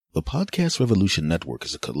The Podcast Revolution Network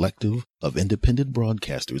is a collective of independent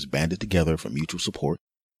broadcasters banded together for mutual support,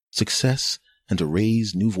 success, and to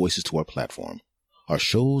raise new voices to our platform. Our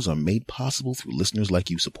shows are made possible through listeners like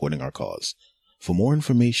you supporting our cause. For more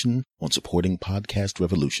information on supporting Podcast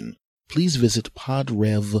Revolution, please visit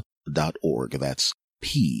podrev.org. That's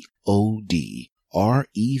PODREV.org.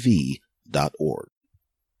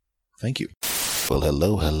 Thank you. Well,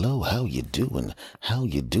 hello. How you doing?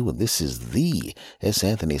 This is the S.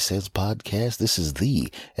 Anthony Says podcast. This is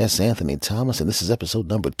the S. Anthony Thomas, and this is episode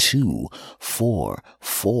number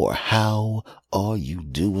 244. How are you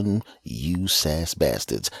doing, you sass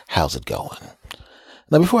bastards? How's it going?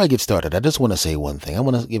 Now, before I get started, I just want to say one thing. I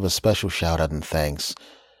want to give a special shout out and thanks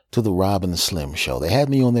to the Rob and Slim show. They had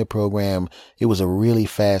me on their program. It was a really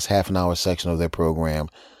fast half-an-hour section of their program,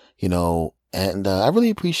 and I really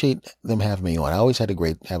appreciate them having me on. I always have a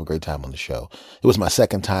great time on the show. It was my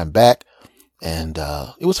second time back, and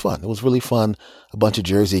it was fun. It was really fun. A bunch of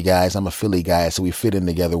Jersey guys. I'm a Philly guy, so we fit in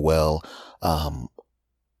together well.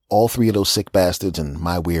 All three of those sick bastards and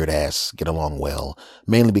my weird ass get along well,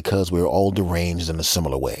 mainly because we're all deranged in a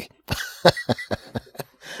similar way.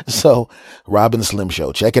 So, Rob and Slim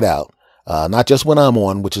Show, check it out. Not just when I'm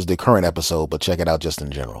on, which is the current episode, but check it out just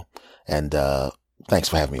in general. And thanks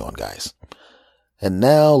for having me on, guys. And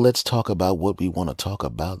now let's talk about what we want to talk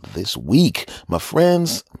about this week. My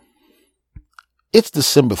friends, it's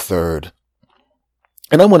December 3rd.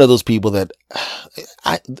 And I'm one of those people that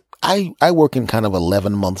I work in kind of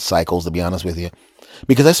 11-month cycles, to be honest with you,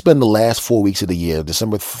 because I spend the last 4 weeks of the year,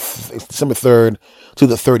 December 3rd to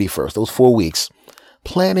the 31st, those 4 weeks,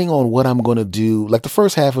 planning on what I'm going to do. Like the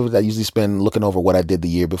first half of it, I usually spend looking over what I did the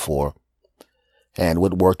year before and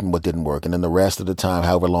what worked and what didn't work. And then the rest of the time,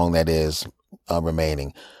 however long that is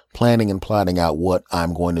remaining, planning and plotting out what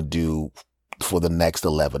I'm going to do for the next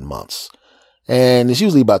 11 months. And it's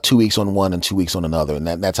usually about 2 weeks on one and 2 weeks on another. And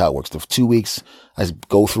that's how it works. The 2 weeks, I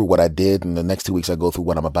go through what I did. And the next 2 weeks, I go through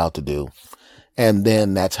what I'm about to do. And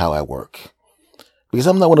then that's how I work. Because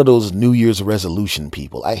I'm not one of those New Year's resolution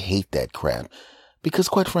people. I hate that crap. Because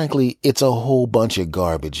quite frankly, it's a whole bunch of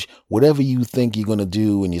garbage. Whatever you think you're going to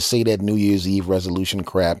do and you say that New Year's Eve resolution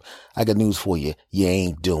crap, I got news for you. You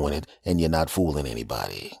ain't doing it and you're not fooling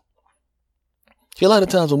anybody. See, a lot of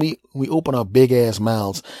times when we open our big ass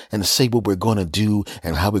mouths and say what we're going to do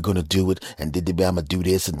and how we're going to do it and I'm going to do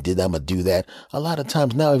this and I'm going to do that, a lot of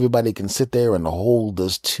times now everybody can sit there and hold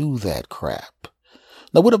us to that crap.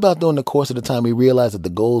 Now, what about during the course of the time we realized that the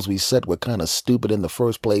goals we set were kind of stupid in the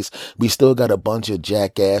first place? We still got a bunch of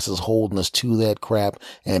jackasses holding us to that crap,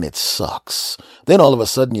 and it sucks. Then all of a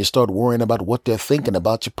sudden you start worrying about what they're thinking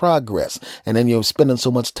about your progress. And then you're spending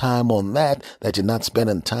so much time on that you're not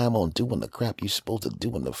spending time on doing the crap you're supposed to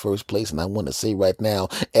do in the first place. And I want to say right now,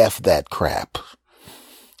 F that crap.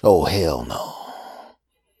 Oh, hell no.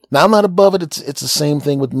 Now, I'm not above it. It's the same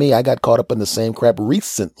thing with me. I got caught up in the same crap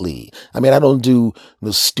recently. I mean, I don't do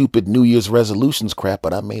the stupid New Year's resolutions crap,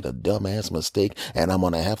 but I made a dumbass mistake, and I'm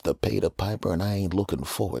going to have to pay the piper, and I ain't looking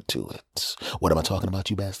forward to it. What am I talking about,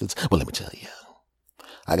 you bastards? Well, let me tell you.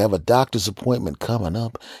 I have a doctor's appointment coming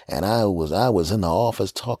up, and I was in the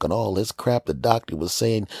office talking all this crap. The doctor was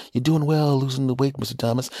saying, "You're doing well losing the weight, Mr.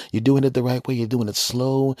 Thomas. You're doing it the right way. You're doing it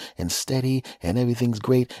slow and steady, and everything's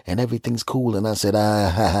great, and everything's cool." And I said,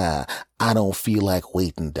 I don't feel like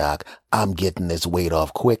waiting, Doc. I'm getting this weight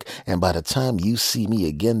off quick, and by the time you see me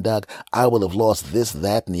again, Doc, I will have lost this,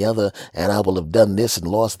 that, and the other, and I will have done this and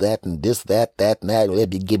lost that, and this, that, and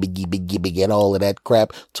that, gibby, and all of that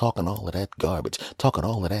crap, talking all of that garbage, talking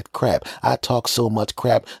all of that crap. I talk so much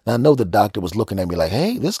crap, and I know the doctor was looking at me like,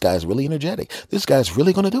 hey, this guy's really energetic. This guy's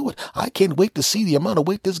really going to do it. I can't wait to see the amount of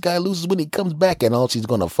weight this guy loses when he comes back, and all she's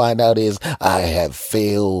going to find out is I have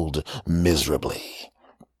failed miserably.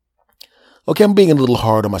 Okay, I'm being a little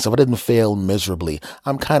hard on myself. I didn't fail miserably.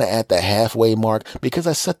 I'm kind of at the halfway mark because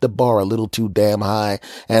I set the bar a little too damn high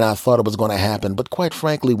and I thought it was going to happen. But quite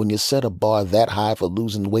frankly, when you set a bar that high for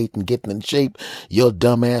losing weight and getting in shape, your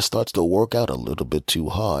dumb ass starts to work out a little bit too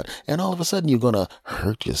hard. And all of a sudden, you're going to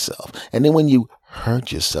hurt yourself. And then when you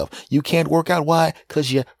hurt yourself, you can't work out. Why?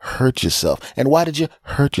 Because you hurt yourself. And why did you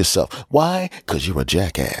hurt yourself? Why? Because you're a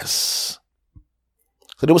jackass.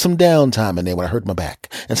 So there was some downtime in there when I hurt my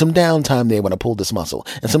back, and some downtime there when I pulled this muscle,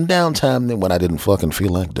 and some downtime there when I didn't fucking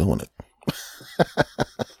feel like doing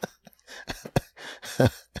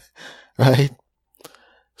it. Right?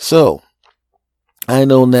 So I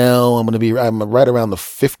know now I'm right around the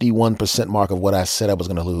 51% mark of what I said I was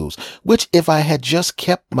going to lose, which if I had just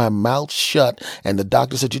kept my mouth shut and the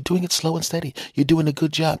doctor said, you're doing it slow and steady, you're doing a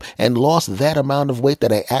good job, and lost that amount of weight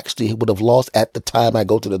that I actually would have lost at the time I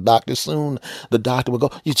go to the doctor soon, the doctor would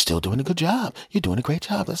go, you're still doing a good job. You're doing a great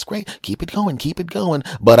job. That's great. Keep it going. Keep it going.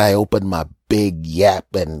 But I opened my big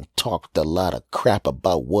yap and talked a lot of crap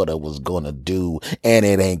about what I was going to do, and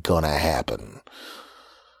it ain't going to happen.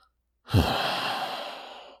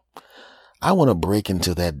 I want to break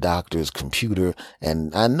into that doctor's computer,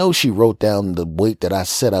 and I know she wrote down the weight that I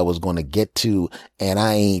said I was going to get to, and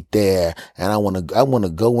I ain't there. And I want to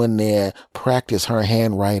go in there, practice her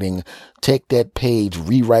handwriting, take that page,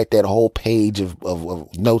 rewrite that whole page of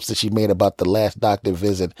notes that she made about the last doctor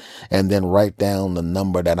visit, and then write down the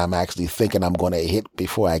number that I'm actually thinking I'm going to hit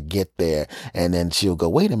before I get there. And then she'll go,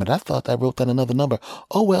 wait a minute, I thought I wrote down another number.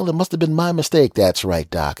 Oh, well, it must have been my mistake. That's right,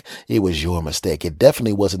 Doc. It was your mistake. It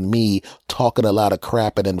definitely wasn't me talking a lot of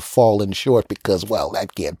crap and then falling short because, well,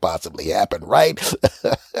 that can't possibly happen, right?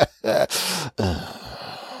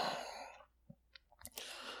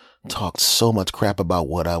 Talked so much crap about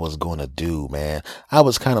what I was going to do, man. I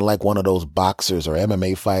was kind of like one of those boxers or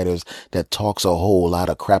MMA fighters that talks a whole lot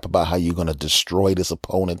of crap about how you're going to destroy this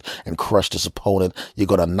opponent and crush this opponent. You're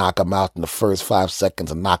going to knock him out in the first 5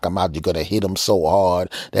 seconds and knock him out. You're going to hit him so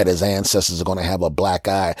hard that his ancestors are going to have a black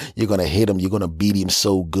eye. You're going to hit him. You're going to beat him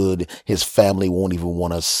so good his family won't even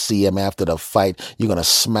want to see him after the fight. You're going to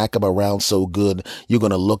smack him around so good. You're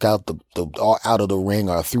going to look out out of the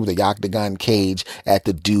ring or through the octagon cage at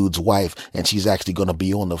the dude's wife, and she's actually going to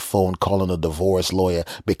be on the phone calling a divorce lawyer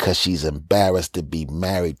because she's embarrassed to be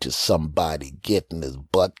married to somebody getting his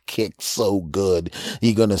butt kicked so good.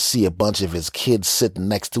 You're going to see a bunch of his kids sitting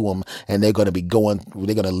next to him, and they're going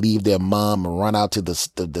to leave their mom and run out to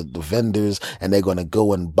the vendors, and they're going to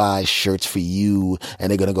go and buy shirts for you, and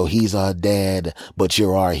they're going to go, he's our dad, but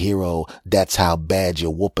you're our hero. That's how bad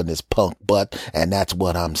you're whooping his punk butt, and that's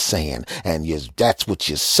what I'm saying. And that's what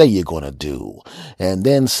you say you're going to do. And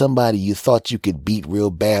then somebody you thought you could beat real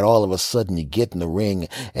bad, all of a sudden you get in the ring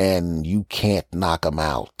and you can't knock him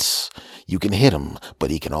out. You can hit him, but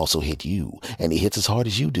he can also hit you. And he hits as hard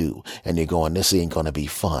as you do. And you're going, this ain't going to be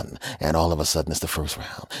fun. And all of a sudden it's the first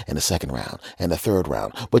round and the second round and the third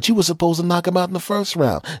round. But you were supposed to knock him out in the first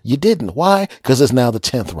round. You didn't. Why? Because it's now the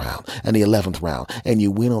 10th round and the 11th round. And you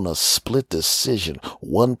win on a split decision,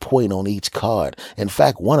 1 point on each card. In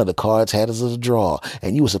fact, one of the cards had us as a draw.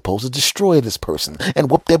 And you were supposed to destroy this person and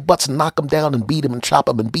whoop their butts and knock them down and beat him and chop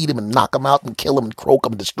him and beat him and knock him out and kill him and croak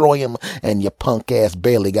him and destroy him. And your punk ass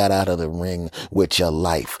barely got out of the ring with your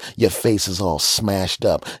life. Your face is all smashed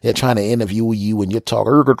up. They're trying to interview you and you're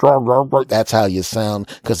talking. That's how you sound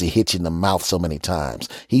because he hit you in the mouth so many times.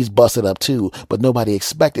 He's busted up too, but nobody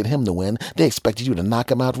expected him to win. They expected you to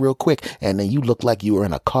knock him out real quick. And then you look like you were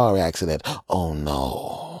in a car accident. Oh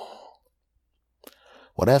no.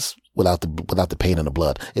 Well, that's without the pain and the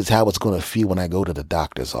blood. It's how it's going to feel when I go to the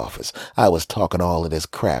doctor's office. I was talking all of this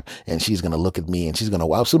crap, and she's going to look at me, and she's going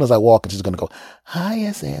to, as soon as I walk in, she's going to go, hi,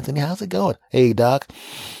 yes, Anthony, how's it going? Hey, doc.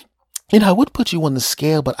 I would put you on the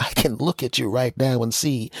scale, but I can look at you right now and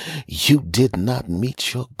see you did not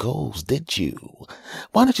meet your goals, did you?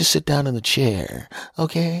 Why don't you sit down in the chair,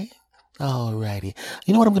 okay? Alrighty.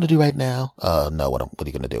 You know what I'm going to do right now? No, what are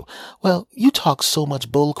you going to do? Well, you talk so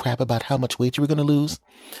much bull crap about how much weight you were going to lose.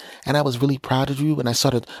 And I was really proud of you. And I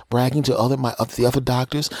started bragging to the other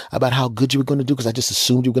doctors about how good you were going to do because I just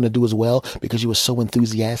assumed you were going to do as well because you were so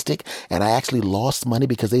enthusiastic. And I actually lost money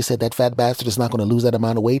because they said that fat bastard is not going to lose that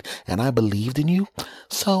amount of weight. And I believed in you.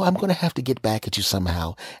 So I'm going to have to get back at you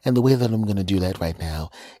somehow. And the way that I'm going to do that right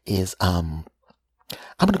now is I'm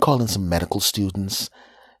going to call in some medical students.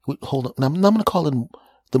 Hold on. I'm going to call in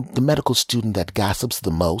the medical student that gossips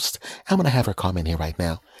the most. I'm going to have her come in here right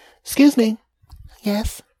now. Excuse me.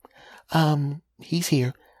 Yes. He's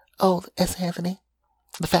here. Oh, S. Anthony,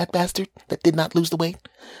 the fat bastard that did not lose the weight.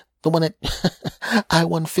 The one that I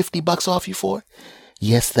won $50 off you for.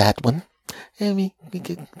 Yes, that one. There he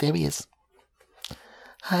is.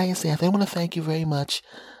 Hi, S. Anthony. I want to thank you very much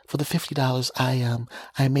for the $50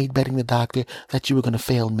 I made betting the doctor that you were going to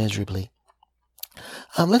fail miserably.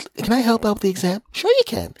 Can I help out with the exam? Sure you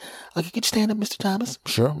can. Okay, could you stand up, Mr. Thomas?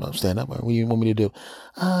 Sure, I'll stand up. What do you want me to do?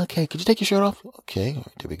 Okay, could you take your shirt off? Okay, all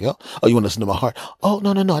right, there we go. Oh, you want to listen to my heart? Oh,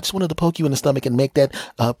 no. I just wanted to poke you in the stomach and make that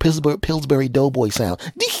Pillsbury Doughboy sound.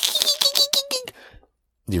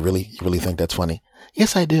 You really think that's funny?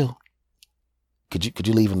 Yes, I do. Could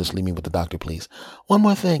you leave and just leave me with the doctor, please? One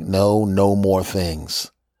more thing. No more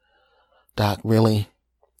things. Doc, really?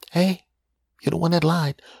 Hey, you're the one that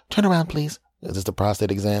lied. Turn around, please. Is this the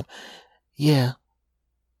prostate exam? Yeah.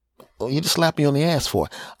 You just slapped me on the ass for.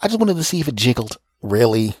 I just wanted to see if it jiggled.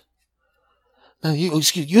 Really? Now,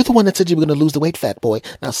 you're the one that said you were going to lose the weight, fat boy.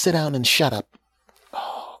 Now sit down and shut up.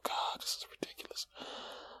 Oh, God, this is ridiculous.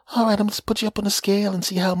 All right, I'm going to put you up on the scale and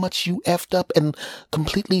see how much you effed up and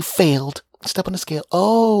completely failed. Step on the scale.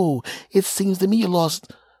 Oh, it seems to me you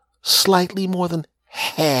lost slightly more than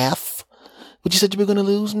half what you said you were going to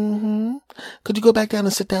lose. Mm-hmm. Could you go back down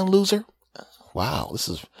and sit down, loser? Wow, this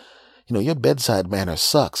is... your bedside manner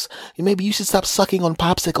sucks. Maybe you should stop sucking on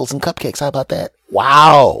popsicles and cupcakes. How about that?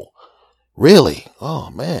 Wow. Really? Oh,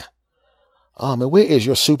 man. Where is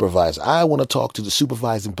your supervisor? I want to talk to the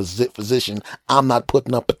supervising physician. I'm not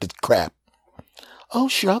putting up with the crap. Oh,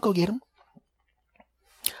 sure. I'll go get him.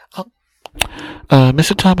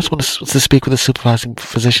 Mr. Thomas wants to speak with the supervising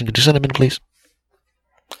physician. Could you send him in, please?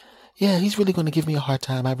 Yeah, he's really going to give me a hard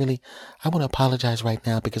time. I want to apologize right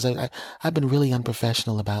now because I've been really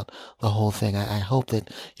unprofessional about the whole thing. I hope that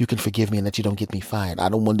you can forgive me and that you don't get me fired. I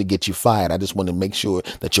don't want to get you fired. I just want to make sure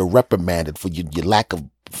that you're reprimanded for your lack of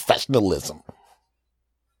professionalism.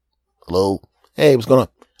 Hello? Hey, what's going on?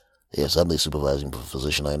 Yes, I'm the supervising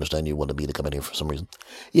physician. I understand you wanted me to come in here for some reason.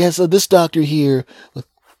 Yes, this doctor here.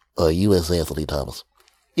 U.S. Anthony Thomas.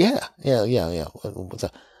 Yeah. What's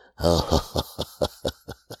up?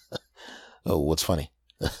 Oh, what's funny?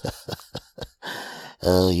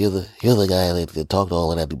 You're the guy that talked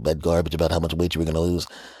all of that garbage about how much weight you were going to lose,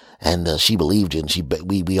 and she believed you, and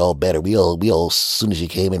we all bet her. We all as soon as you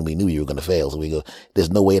came in, we knew you were going to fail. So we go, there's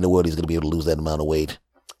no way in the world he's going to be able to lose that amount of weight.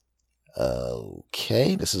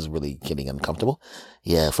 Okay, this is really getting uncomfortable.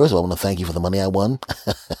 Yeah, first of all, I want to thank you for the money I won.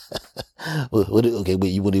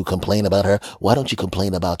 You want to complain about her? Why don't you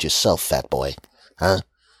complain about yourself, fat boy? Huh?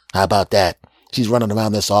 How about that? She's running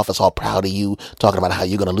around this office all proud of you, talking about how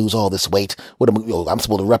you're going to lose all this weight. I'm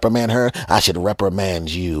supposed to reprimand her? I should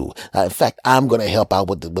reprimand you. In fact, I'm going to help out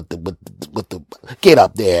with the, get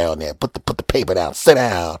up there on there, put the paper down, sit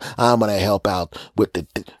down. I'm going to help out with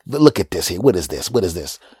look at this here. What is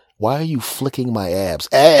this? Why are you flicking my abs?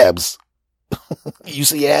 Abs? You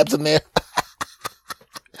see abs in there?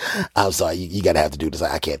 I'm sorry. You got to have to do this.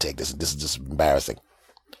 I can't take this. This is just embarrassing.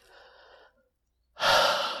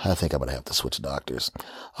 I think I'm going to have to switch doctors.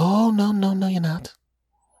 Oh, no, you're not.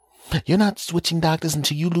 You're not switching doctors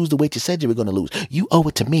until you lose the weight you said you were going to lose. You owe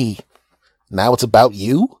it to me. Now it's about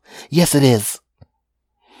you? Yes, it is.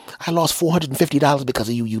 I lost $450 because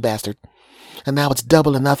of you, you bastard. And now it's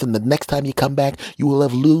double or nothing. The next time you come back, you will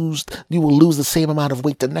lose the same amount of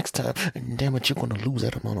weight the next time. And damn it, you're going to lose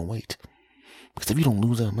that amount of weight. Because if you don't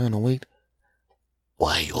lose that amount of weight,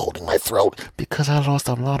 why are you holding my throat? Because I lost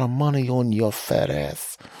a lot of money on your fat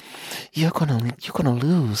ass. You're gonna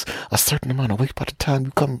lose a certain amount of weight by the time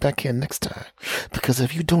you come back here next time. Because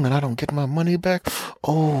if you don't and I don't get my money back,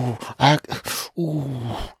 ooh.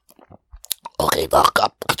 Okay, Doc,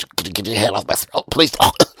 could you get your hand off my throat, please?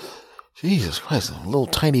 Oh. Jesus Christ, a little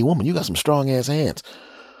tiny woman. You got some strong ass hands.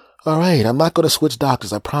 All right, I'm not going to switch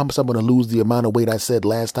doctors. I promise I'm going to lose the amount of weight I said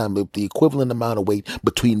last time, the equivalent amount of weight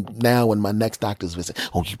between now and my next doctor's visit.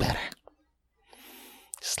 Oh, you better.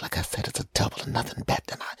 Just like I said, it's a double or nothing bet.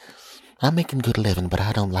 And I'm making good living, but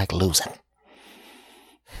I don't like losing.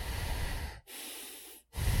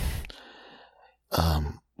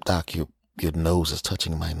 Doc, your nose is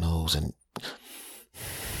touching my nose, and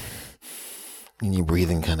you're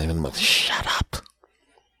breathing kind of in my... Shut up.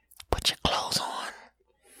 Put your clothes on.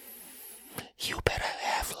 You better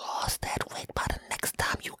have lost that weight by the next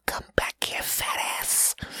time you come back here, fat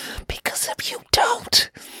ass. Because if you don't,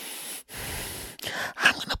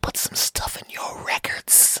 I'm going to put some stuff in your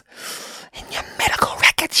records. In your medical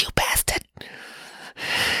records, you bastard.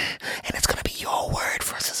 And it's going to be your word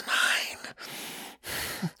versus mine.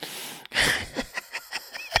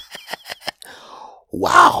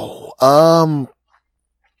 Wow. I'm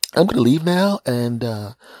going to leave now, and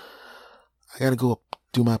I got to go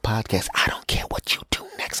do my podcast. I don't care what you do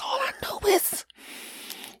next. All I know is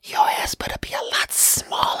your ass better be a lot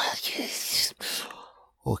smaller.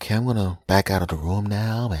 Okay, I'm going to back out of the room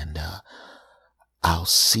now, and I'll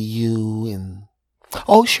see you in...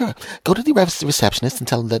 Oh, sure. Go to the receptionist and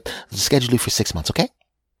tell them that I'll schedule you for 6 months, okay?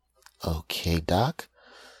 Okay, Doc.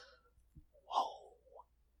 Whoa.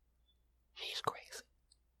 She's crazy.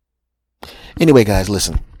 Anyway, guys,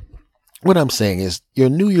 listen. What I'm saying is your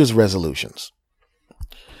New Year's resolutions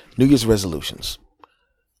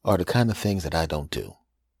are the kind of things that I don't do.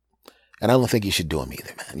 And I don't think you should do them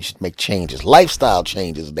either, man. You should make changes. Lifestyle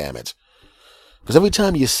changes, damn it. Because every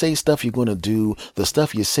time you say stuff you're going to do, the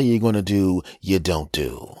stuff you say you're going to do, you don't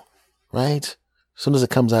do. Right? As soon as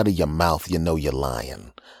it comes out of your mouth, you know you're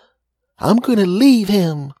lying. I'm going to leave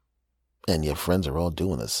him. And your friends are all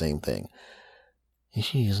doing the same thing.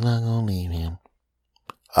 She's not gonna leave him.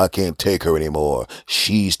 I can't take her anymore.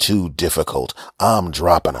 She's too difficult. I'm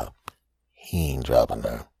dropping her. He ain't dropping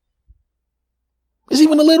her. It's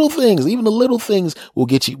even the little things. Even the little things will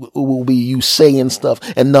get you, will be you saying stuff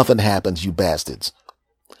and nothing happens, you bastards.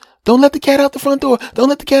 Don't let the cat out the front door. Don't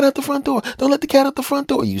let the cat out the front door. Don't let the cat out the front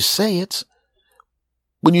door. You say it.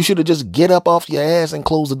 When you should have just get up off your ass and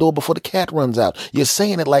close the door before the cat runs out. You're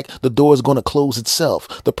saying it like the door is going to close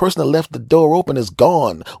itself. The person that left the door open is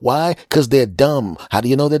gone. Why? Because they're dumb. How do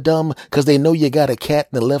you know they're dumb? Because they know you got a cat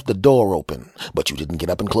and they left the door open. But you didn't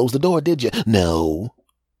get up and close the door, did you? No.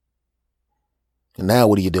 And now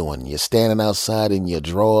what are you doing? You're standing outside in your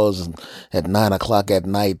drawers at 9 o'clock at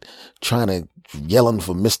night yelling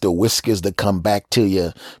for Mr. Whiskers to come back to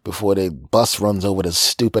you before the bus runs over the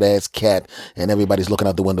stupid ass cat and everybody's looking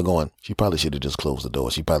out the window going, she probably should have just closed the door.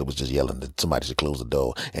 She probably was just yelling that somebody should close the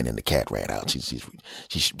door, and then the cat ran out.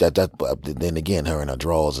 Then again, her in her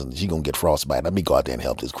drawers, and she gonna get frostbite. Let me go out there and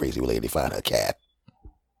help this crazy lady find her cat.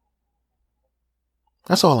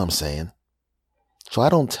 That's all I'm saying. So I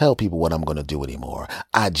don't tell people what I'm going to do anymore.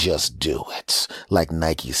 I just do it. Like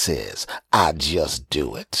Nike says, I just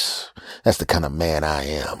do it. That's the kind of man I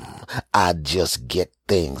am. I just get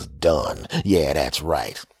things done. Yeah, that's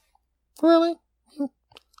right. Really?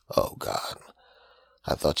 Oh, God.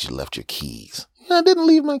 I thought you left your keys. I didn't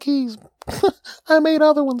leave my keys. I made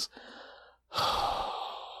other ones.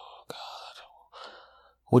 Oh, God.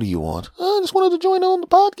 What do you want? I just wanted to join on the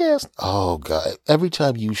podcast. Oh, God. Every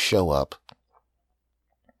time you show up,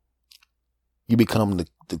 you become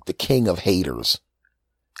the king of haters,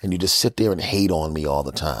 and you just sit there and hate on me all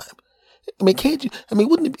the time. I mean, can't you? I mean,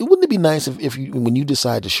 wouldn't it be nice if you, when you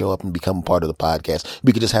decide to show up and become part of the podcast,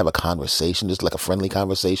 we could just have a conversation, just like a friendly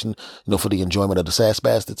conversation, for the enjoyment of the sass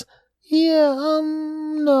bastards? Yeah,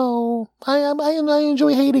 no, I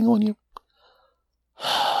enjoy hating on you.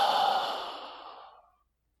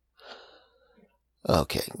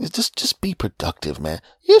 Okay, just be productive, man.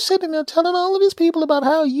 You're sitting there telling all of these people about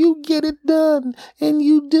how you get it done, and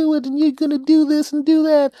you do it, and you're gonna do this and do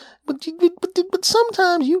that, but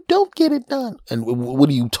sometimes you don't get it done. And what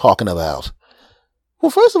are you talking about?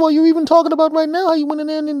 Well, first of all, you're even talking about right now how you went in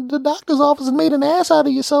there in the doctor's office and made an ass out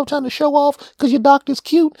of yourself trying to show off because your doctor's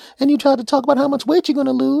cute, and you tried to talk about how much weight you're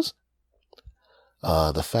gonna lose.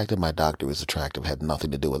 The fact that my doctor is attractive had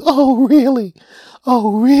nothing to do with it. Oh, really?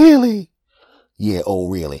 Oh, really? Yeah, oh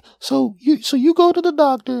really? So you go to the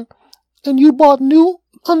doctor and you bought new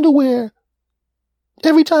underwear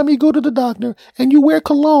every time you go to the doctor, and you wear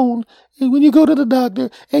cologne and when you go to the doctor,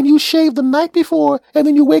 and you shave the night before and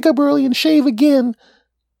then you wake up early and shave again.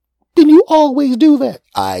 Then you always do that.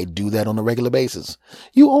 I do that on a regular basis.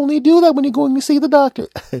 You only do that when you're going to see the doctor.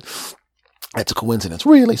 That's a coincidence.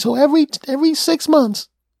 Really? So every 6 months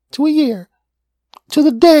to a year, to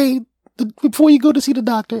the day before you go to see the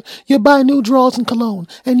doctor, you buy new drawers and cologne,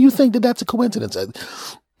 and you think that that's a coincidence.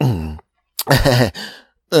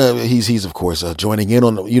 He's of course joining in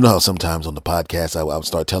on how sometimes on the podcast I'll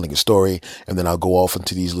start telling a story, and then I'll go off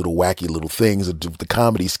into these little wacky little things, the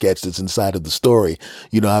comedy sketch that's inside of the story.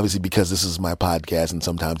 Obviously because this is my podcast, and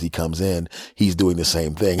sometimes he comes in, he's doing the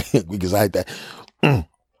same thing because I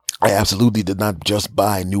absolutely did not just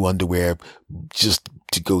buy new underwear just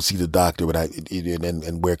to go see the doctor, but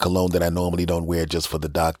and wear cologne that I normally don't wear just for the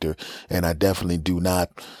doctor. And I definitely do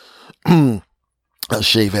not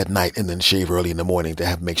shave at night and then shave early in the morning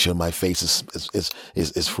to make sure my face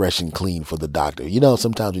is fresh and clean for the doctor.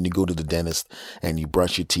 Sometimes when you go to the dentist and you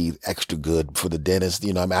brush your teeth extra good for the dentist,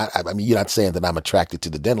 I mean, you're not saying that I'm attracted to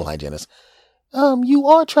the dental hygienist. You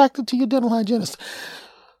are attracted to your dental hygienist.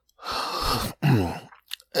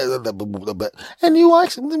 And you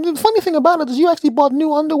actually, the funny thing about it is you actually bought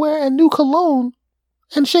new underwear and new cologne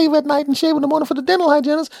and shave at night and shave in the morning for the dental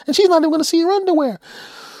hygienist, and she's not even going to see your underwear.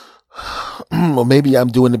 Well, maybe I'm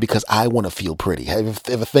doing it because I want to feel pretty. Have you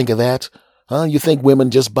ever think of that? Huh? You think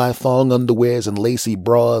women just buy thong underwears and lacy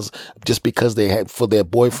bras just because they have for their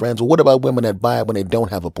boyfriends? Well, what about women that buy it when they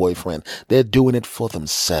don't have a boyfriend? They're doing it for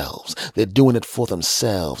themselves. They're doing it for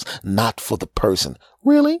themselves, not for the person.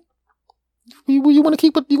 Really? You want to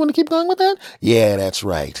keep it? You want to keep going with that? Yeah, that's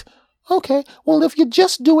right. Okay. Well, if you're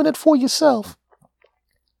just doing it for yourself,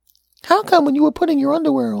 how come when you were putting your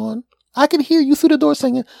underwear on, I could hear you through the door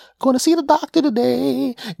singing, "Going to see the doctor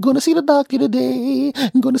today. Going to see the doctor today.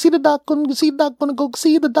 Going to see the doc. Going to see the doc. Going to go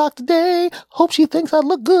see the doc today. Hope she thinks I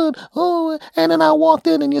look good." Oh, and then I walked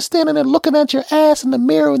in and you're standing there looking at your ass in the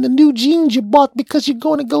mirror and the new jeans you bought because you're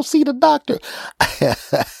going to go see the doctor.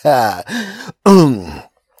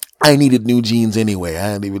 I needed new jeans anyway.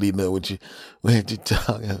 I didn't really know what you're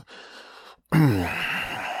talking about. Can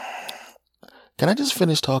I just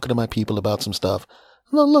finish talking to my people about some stuff?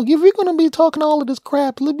 Look, if you're going to be talking all of this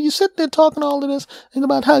crap, you sit there talking all of this and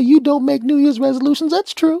about how you don't make New Year's resolutions.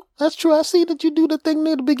 That's true. That's true. I see that you do the thing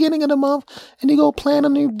near the beginning of the month and you go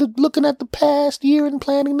planning, looking at the past year and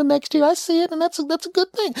planning the next year. I see it, and that's a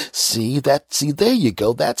good thing. See, there you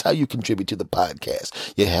go. That's how you contribute to the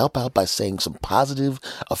podcast. You help out by saying some positive,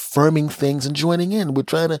 affirming things and joining in. We're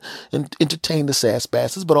trying to entertain the sass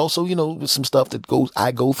bastards, but also, some stuff that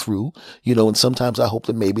I go through, and sometimes I hope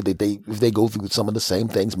that maybe if they go through some of the same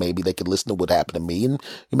things, maybe they could listen to what happened to me and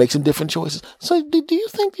you make some different choices. So do you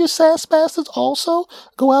think your sass bastards also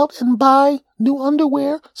go out and buy new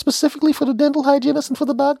underwear specifically for the dental hygienist and for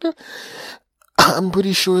the doctor? I'm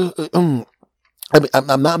pretty sure. What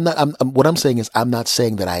I'm saying is, I'm not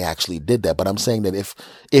saying that I actually did that, but I'm saying that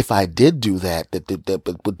if I did do that,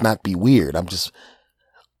 that would not be weird. I'm just,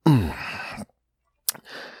 I'm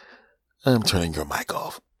turning your mic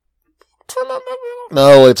off.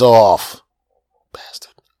 No, it's off.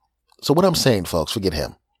 Bastard. So what I'm saying, folks, forget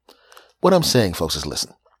him. What I'm saying, folks, is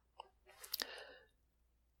listen.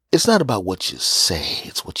 It's not about what you say,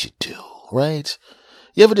 it's what you do, right?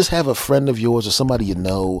 You ever just have a friend of yours or somebody you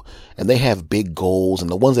know, and they have big goals,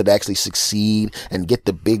 and the ones that actually succeed and get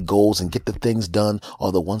the big goals and get the things done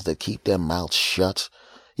are the ones that keep their mouths shut?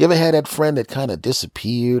 You ever had that friend that kind of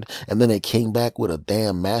disappeared and then they came back with a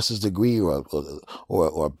damn master's degree or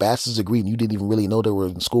a bachelor's degree and you didn't even really know they were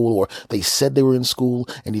in school, or they said they were in school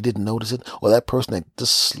and you didn't notice it, or that person that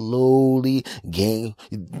just slowly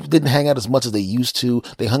didn't hang out as much as they used to.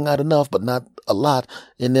 They hung out enough, but not a lot.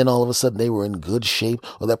 And then all of a sudden they were in good shape,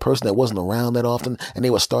 or that person that wasn't around that often and they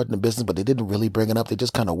were starting a business, but they didn't really bring it up. They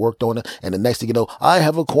just kind of worked on it. And the next thing you know, I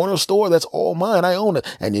have a corner store that's all mine. I own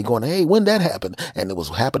it. And you're going, hey, when that happened? And it was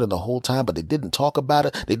happening the whole time, but they didn't talk about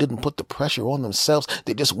it. They didn't put the pressure on themselves.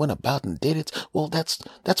 They just went about and did it. Well, that's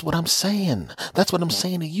what I'm saying. That's what I'm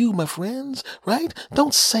saying to you, my friends, right?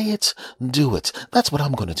 Don't say it, do it. That's what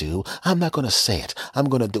I'm going to do. I'm not going to say it. I'm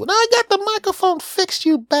going to do it. I got the microphone fixed,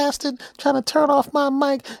 you bastard, trying to turn off my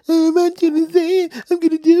mic. I'm not going to say it. I'm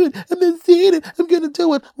going to do it. I'm not saying it. I'm going to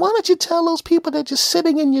do it. Why don't you tell those people that are just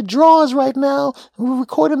sitting in your drawers right now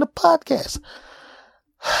recording the podcast?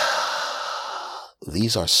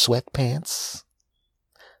 These are sweatpants.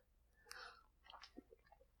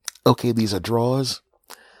 Okay, these are drawers.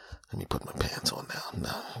 Let me put my pants on now.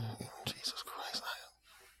 No, Jesus Christ.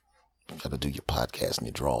 You gotta do your podcast in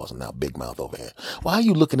your drawers, and now big mouth over here. Why are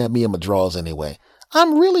you looking at me in my drawers anyway?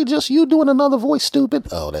 I'm really just you doing another voice, stupid.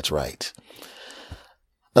 Oh, that's right.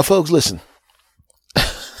 Now, folks, listen.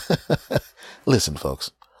 Listen,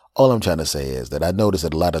 folks. All I'm trying to say is that I noticed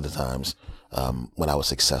that a lot of the times, when I was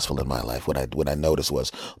successful in my life, what I noticed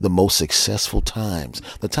was the most successful times,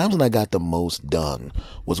 the times when I got the most done,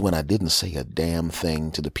 was when I didn't say a damn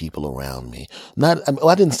thing to the people around me.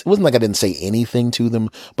 It wasn't like I didn't say anything to them,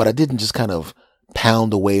 but I didn't just kind of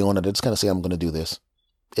pound away on it. I just kind of say, I'm going to do this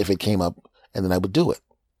if it came up, and then I would do it.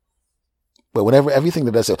 But whenever everything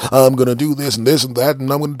that I said, I'm going to do this and that,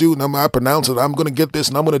 and I'm going to do it, and I pronounce it, I'm going to get this,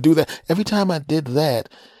 and I'm going to do that. Every time I did that,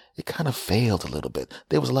 it kind of failed a little bit.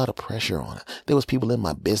 There was a lot of pressure on it. There was people in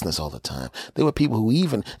my business all the time. There were people who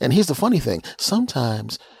and here's the funny thing,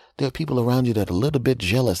 sometimes there are people around you that are a little bit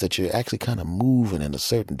jealous that you're actually kind of moving in a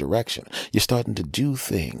certain direction. You're starting to do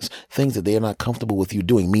things that they're not comfortable with you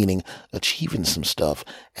doing, meaning achieving some stuff,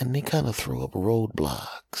 and they kind of throw up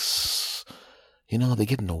roadblocks. They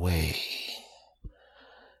get in the way.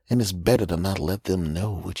 And it's better to not let them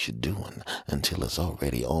know what you're doing until it's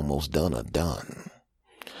already almost done or done.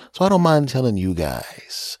 So I don't mind telling you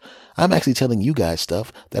guys. I'm actually telling you guys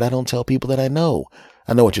stuff that I don't tell people that I know.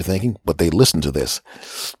 I know what you're thinking, but they listen to this.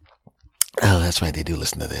 Oh, that's right. They do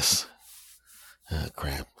listen to this. Oh,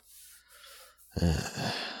 crap.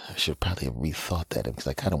 I should probably have rethought that because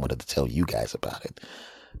I kind of wanted to tell you guys about it,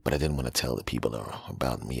 but I didn't want to tell the people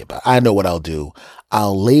about me about it. I know what I'll do.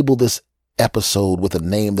 I'll label this episode with a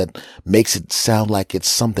name that makes it sound like it's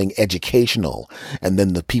something educational, and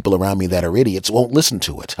then the people around me that are idiots won't listen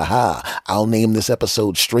to it. I'll name this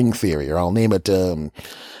episode String Theory, or I'll name it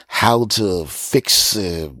How to Fix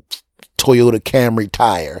Toyota Camry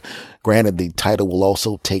Tire. Granted, the title will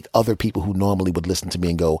also take other people who normally would listen to me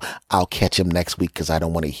and go, I'll catch him next week because I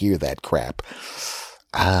don't want to hear that crap.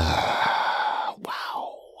 Wow.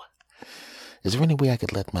 Is there any way I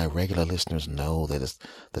could let my regular listeners know that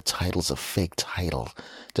the title's a fake title,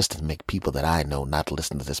 just to make people that I know not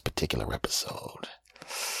listen to this particular episode?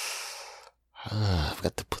 I've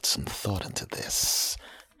got to put some thought into this.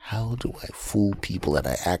 How do I fool people that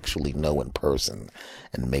I actually know in person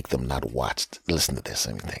and make them not listen to this?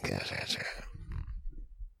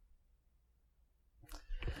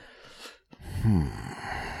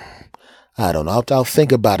 I don't know. I'll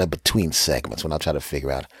think about it between segments when I try to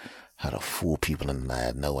figure out how to fool people and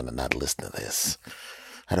I know when they're not listening to this.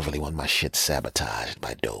 I don't really want my shit sabotaged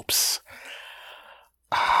by dopes.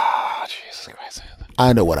 Jesus Christ.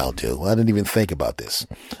 I know what I'll do. I didn't even think about this.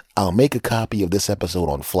 I'll make a copy of this episode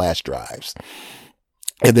on flash drives.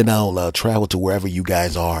 And then I'll travel to wherever you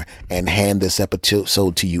guys are and hand this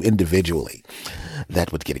episode to you individually.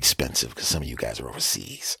 That would get expensive because some of you guys are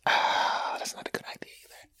overseas. That's not a good idea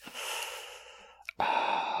either.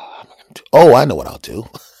 I know what I'll do.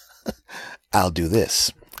 I'll do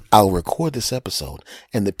this. I'll record this episode,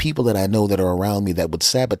 and the people that I know that are around me that would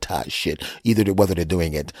sabotage shit, whether they're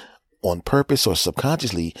doing it on purpose or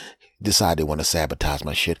subconsciously decide they want to sabotage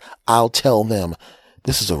my shit, I'll tell them,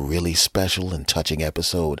 this is a really special and touching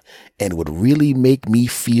episode, and it would really make me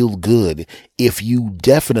feel good if you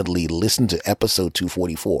definitely listen to episode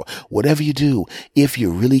 244. Whatever you do, if you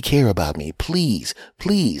really care about me, please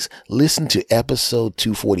listen to episode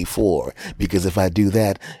 244. Because if I do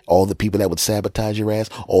that, all the people that would sabotage your ass,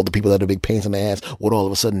 all the people that are big pains in the ass, would all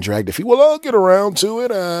of a sudden drag their feet. Well, I'll get around to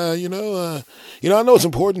it. I know it's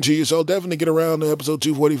important to you, so I'll definitely get around to episode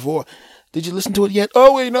 244. Did you listen to it yet?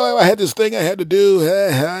 Oh, I had this thing I had to do.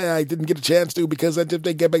 I didn't get a chance to because I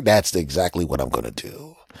didn't get back. That's exactly what I'm going to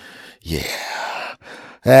do. Yeah,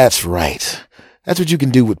 that's right. That's what you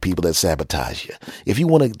can do with people that sabotage you. If you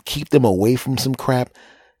want to keep them away from some crap,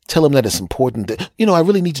 tell them that it's important that, I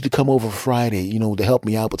really need you to come over Friday, to help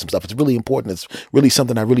me out with some stuff. It's really important. It's really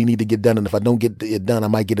something I really need to get done. And if I don't get it done, I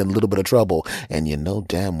might get in a little bit of trouble. And you know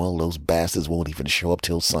damn well those bastards won't even show up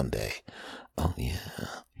till Sunday. Oh, yeah.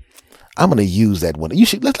 I'm going to use that one.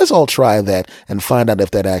 Let's all try that and find out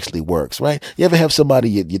if that actually works, right? You ever have somebody,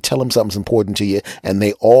 you tell them something's important to you and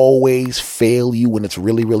they always fail you when it's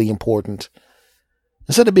really, really important?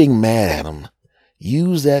 Instead of being mad at them,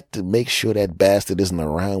 use that to make sure that bastard isn't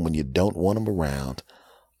around when you don't want him around.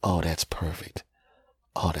 Oh, that's perfect.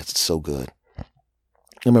 Oh, that's so good.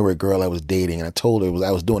 I remember a girl I was dating, and I told her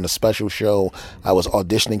I was doing a special show. I was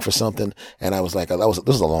auditioning for something, and I was like, this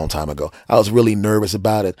was a long time ago. I was really nervous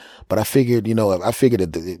about it, but I figured,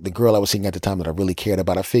 that the girl I was seeing at the time that I really cared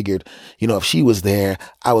about, I figured, if she was there,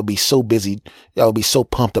 I would be so busy, I would be so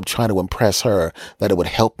pumped up trying to impress her that it would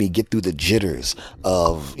help me get through the jitters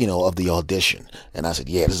of the audition. And I said,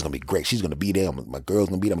 yeah, this is going to be great. She's going to be there. My girl's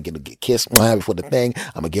going to be there. I'm going to get kissed before the thing.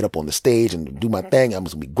 I'm going to get up on the stage and do my thing. I'm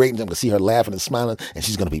going to be great. I'm going to see her laughing and smiling, and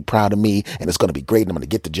she's going to be proud of me, and it's going to be great, and I'm going to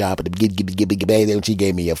get the job. And she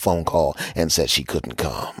gave me a phone call and said she couldn't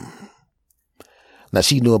come. Now,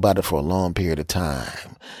 she knew about it for a long period of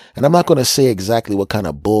time, and I'm not going to say exactly what kind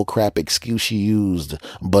of bullcrap excuse she used,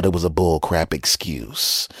 but it was a bullcrap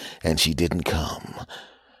excuse, and she didn't come.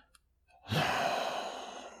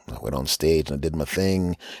 I went on stage and I did my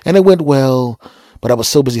thing, and it went well. But I was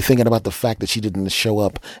so busy thinking about the fact that she didn't show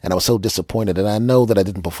up, and I was so disappointed, and I know that I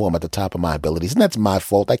didn't perform at the top of my abilities, and that's my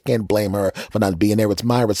fault. I can't blame her for not being there. It's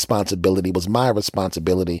my responsibility. It was my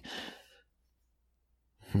responsibility.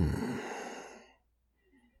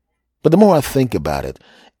 But the more I think about it,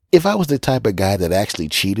 if I was the type of guy that actually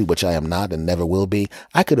cheated, which I am not and never will be,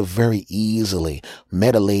 I could have very easily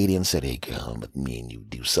met a lady and said, hey, girl, let me and you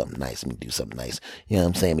do something nice. Let me do something nice. You know what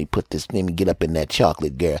I'm saying? Let me get up in that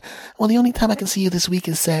chocolate, girl. Well, the only time I can see you this week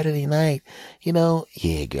is Saturday night.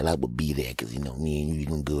 Yeah, girl, I will be there because, me and you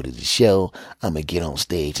going to go to the show. I'm going to get on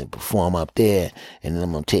stage and perform up there. And then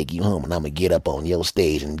I'm going to take you home and I'm going to get up on your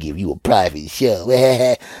stage and give you a private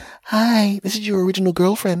show. Hi, this is your original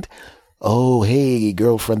girlfriend. Oh, hey,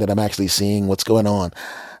 girlfriend that I'm actually seeing. What's going on?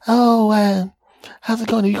 Oh, how's it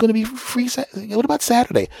going? Are you going to be free? What about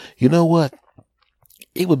Saturday? You know what?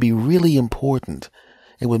 It would be really important.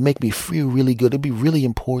 It would make me feel really good. It'd be really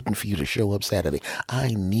important for you to show up Saturday. I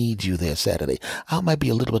need you there Saturday. I might be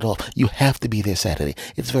a little bit off. You have to be there Saturday.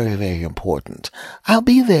 It's very, very important. I'll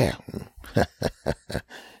be there.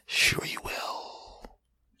 Sure you will.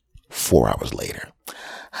 4 hours later.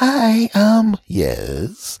 Hi,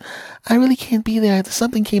 yes. I really can't be there.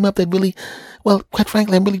 Something came up that really, well, quite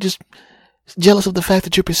frankly, I'm really just jealous of the fact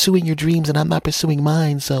that you're pursuing your dreams and I'm not pursuing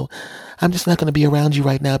mine. So I'm just not going to be around you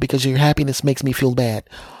right now because your happiness makes me feel bad.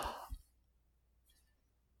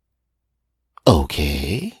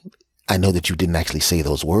 Okay. I know that you didn't actually say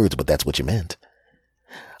those words, but that's what you meant.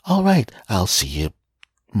 All right. I'll see you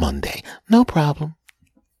Monday. No problem.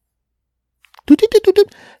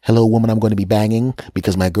 Hello, woman, I'm going to be banging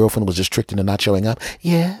because my girlfriend was just tricked into not showing up.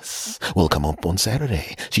 Yes. Well, come up on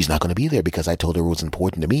Saturday. She's not going to be there because I told her it was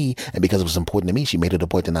important to me. And because it was important to me, she made it a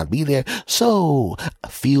point to not be there. So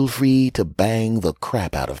feel free to bang the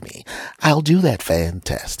crap out of me. I'll do that.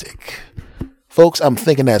 Fantastic. Folks, I'm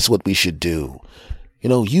thinking that's what we should do.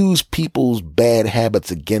 Use people's bad habits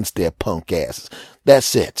against their punk asses.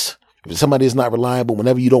 That's it. If somebody is not reliable,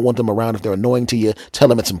 whenever you don't want them around, if they're annoying to you, tell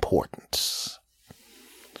them it's important.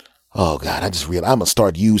 Oh, God, I just realized I'm going to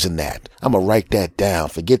start using that. I'm going to write that down.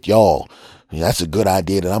 Forget y'all. That's a good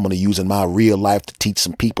idea that I'm going to use in my real life to teach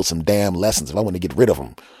some people some damn lessons if I want to get rid of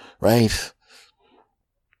them, right?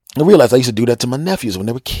 I realized I used to do that to my nephews when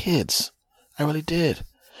they were kids. I really did.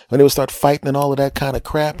 When they would start fighting and all of that kind of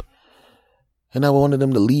crap, and I wanted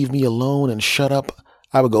them to leave me alone and shut up,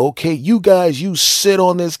 I would go, okay, you guys, you sit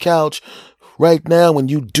on this couch right now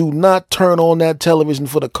and you do not turn on that television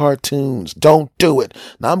for the cartoons. Don't do it.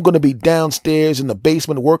 Now I'm going to be downstairs in the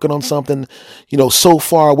basement working on something, so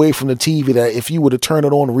far away from the TV that if you were to turn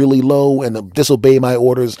it on really low and disobey my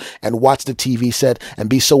orders and watch the TV set and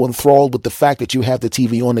be so enthralled with the fact that you have the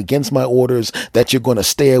TV on against my orders that you're going to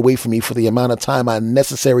stay away from me for the amount of time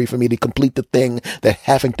necessary for me to complete the thing that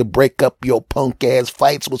having to break up your punk ass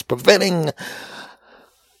fights was preventing.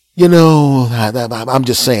 I'm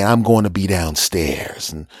just saying I'm going to be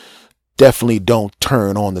downstairs, and definitely don't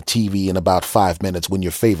turn on the TV in about 5 minutes when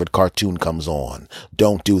your favorite cartoon comes on.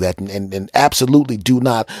 Don't do that. And absolutely do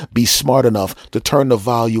not be smart enough to turn the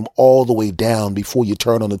volume all the way down before you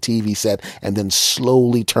turn on the TV set and then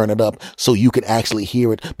slowly turn it up so you can actually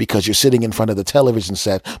hear it because you're sitting in front of the television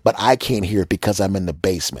set, but I can't hear it because I'm in the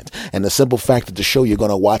basement. And the simple fact that the show you're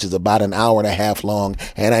going to watch is about an hour and a half long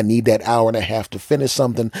and I need that hour and a half to finish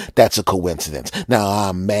something, that's a coincidence. Now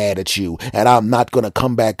I'm mad at you and I'm not going to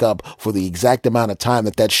come back up for the exact amount of time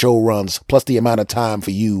that show runs, plus the amount of time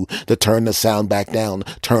for you to turn the sound back down,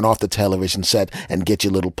 turn off the television set, and get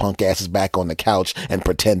your little punk asses back on the couch and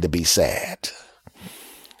pretend to be sad.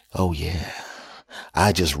 Oh yeah,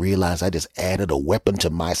 I just realized I just added a weapon to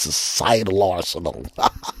my societal arsenal.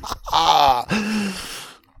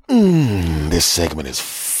 This segment is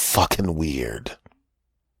fucking weird.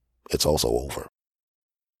 It's also over.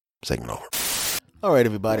 Segment over. All right,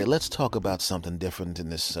 everybody, let's talk about something different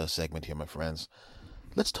in this segment here, my friends.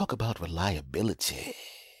 Let's talk about reliability.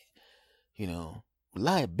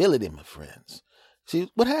 Reliability, my friends. See,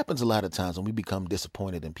 what happens a lot of times when we become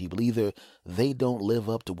disappointed in people, either they don't live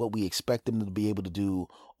up to what we expect them to be able to do,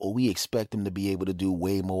 or we expect them to be able to do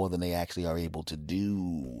way more than they actually are able to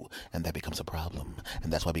do. And that becomes a problem.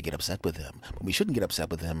 And that's why we get upset with them. But we shouldn't get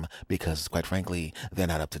upset with them because, quite frankly, they're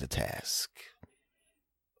not up to the task.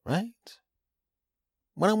 Right?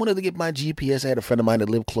 When I wanted to get my GPS, I had a friend of mine that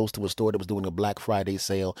lived close to a store that was doing a Black Friday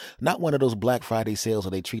sale. Not one of those Black Friday sales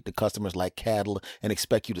where they treat the customers like cattle and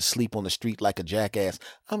expect you to sleep on the street like a jackass.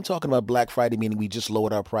 I'm talking about Black Friday, meaning we just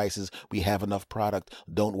lowered our prices. We have enough product.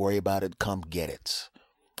 Don't worry about it. Come get it.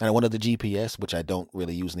 And I wanted the GPS, which I don't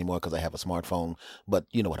really use anymore because I have a smartphone. But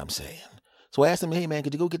you know what I'm saying. So I asked him, hey, man,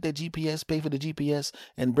 could you go get that GPS, pay for the GPS,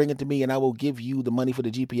 and bring it to me, and I will give you the money for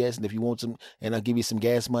the GPS, and if you want some, and I'll give you some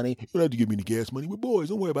gas money. You don't have to give me any gas money. We're boys.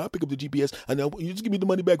 Don't worry about it. I'll pick up the GPS. I know. You just give me the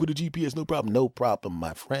money back with the GPS. No problem. No problem,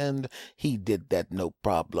 my friend. He did that. No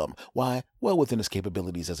problem. Why? Well, within his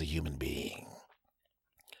capabilities as a human being.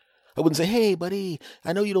 I wouldn't say, hey, buddy,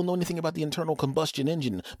 I know you don't know anything about the internal combustion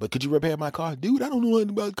engine, but could you repair my car? Dude, I don't know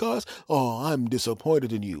anything about cars. Oh, I'm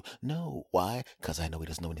disappointed in you. No, why? Because I know he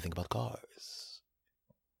doesn't know anything about cars.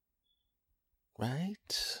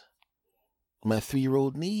 Right? My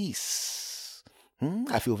 3-year-old niece.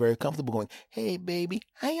 I feel very comfortable going, hey, baby.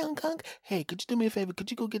 Hi, Unc. Hey, could you do me a favor? Could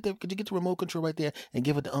you go get could you get the remote control right there and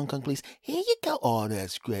give it to Unc, please? Here you go. Oh,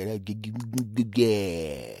 that's great.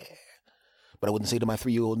 Yeah. But I wouldn't say to my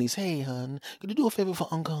 3-year-old niece, hey, hon, could you do a favor for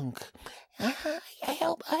Unc? I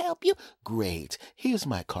help you. Great. Here's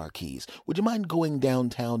my car keys. Would you mind going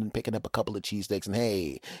downtown and picking up a couple of cheesesteaks? And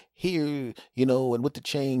hey, here, and with the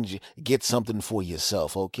change, get something for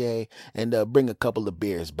yourself, okay? And bring a couple of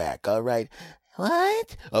beers back, all right?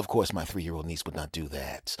 What? Of course, my 3-year-old niece would not do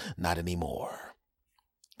that. Not anymore.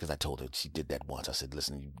 Because I told her she did that once. I said,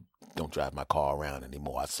 listen, you don't drive my car around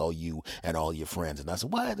anymore. I saw you and all your friends. And I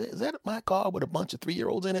said, why? Is that my car with a bunch of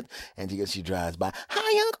 3-year-olds in it? And she drives by.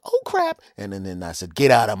 Hi, Unc. Oh, crap. And then I said, get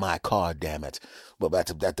out of my car, damn it. Well, that's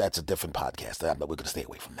a different podcast. We're going to stay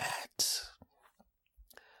away from that.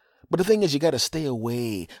 But the thing is, you got to stay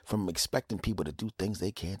away from expecting people to do things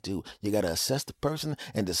they can't do. You got to assess the person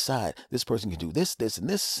and decide this person can do this, this, and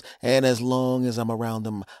this. And as long as I'm around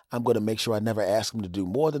them, I'm going to make sure I never ask them to do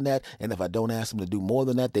more than that. And if I don't ask them to do more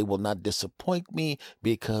than that, they will not disappoint me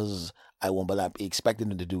because I won't be expecting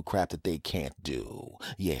them to do crap that they can't do.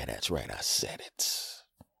 Yeah, that's right. I said it.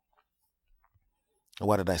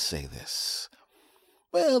 Why did I say this?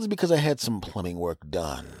 Well, it's because I had some plumbing work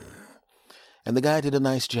done. And the guy did a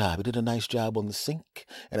nice job. He did a nice job on the sink,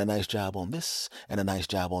 and a nice job on this, and a nice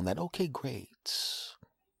job on that. Okay, great.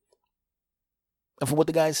 And from what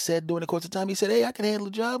the guy said during the course of time, he said, hey, I can handle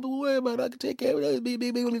the job. Don't worry about it. I can take care of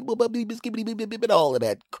it. All of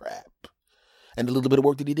that crap. And the little bit of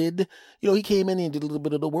work that he did, he came in and did a little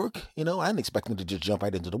bit of the work. I didn't expect him to just jump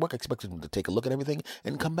right into the work. I expected him to take a look at everything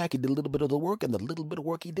and come back. He did a little bit of the work, and the little bit of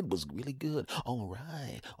work he did was really good. All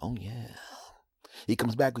right. Oh, yeah. He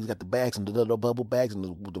comes back, he's got the bags and the little bubble bags and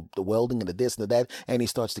the welding and the this and the that, and he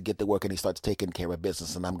starts to get to work and he starts taking care of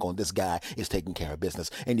business. And I'm going, this guy is taking care of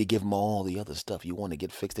business. And you give him all the other stuff you want to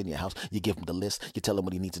get fixed in your house. You give him the list. You tell him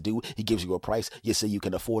what he needs to do. He gives you a price. You say you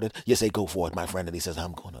can afford it. You say, go for it, my friend. And he says,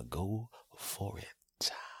 I'm going to go for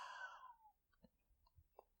it.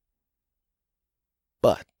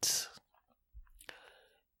 But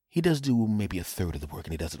he does do maybe a third of the work,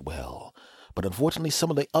 and he does it well. But unfortunately, some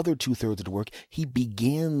of the other 2/3 of the work, he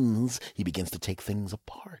begins to take things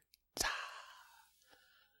apart.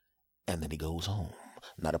 And then he goes home.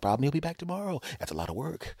 Not a problem. He'll be back tomorrow. That's a lot of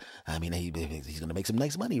work. I mean, he's going to make some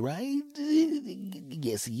nice money, right?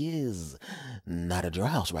 Yes, he is. Not at your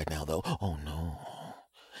house right now, though. Oh, no.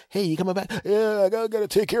 Hey, you coming back? Yeah, I got to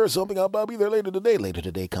take care of something. I'll be there later today. Later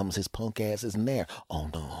today comes his punk ass isn't there. Oh,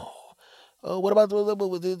 no. What about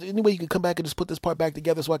any way you can come back and just put this part back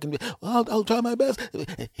together so I can? I'll try my best.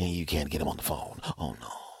 You can't get him on the phone. Oh no.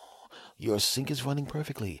 Your sink is running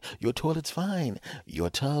perfectly. Your toilet's fine. Your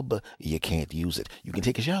tub, you can't use it. You can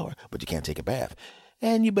take a shower, but you can't take a bath.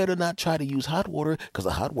 And you better not try to use hot water because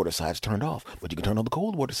the hot water side's turned off. But you can turn on the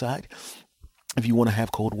cold water side. If you want to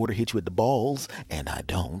have cold water hit you at the balls, and I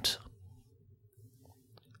don't.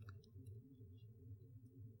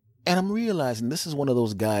 And I'm realizing this is one of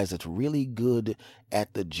those guys that's really good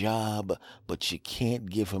at the job, but you can't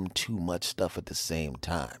give him too much stuff at the same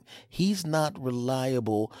time. He's not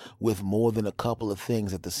reliable with more than a couple of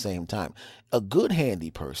things at the same time. A good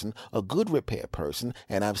handy person, a good repair person,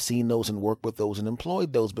 and I've seen those and worked with those and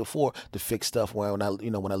employed those before to fix stuff when I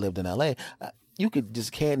lived in LA. You could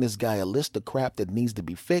just hand this guy a list of crap that needs to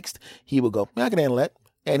be fixed. He would go, I can handle that.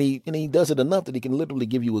 And he does it enough that he can literally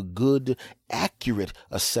give you a good, accurate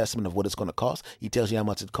assessment of what it's going to cost. He tells you how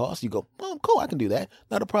much it costs. You go, oh, cool, I can do that.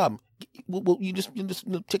 Not a problem. You just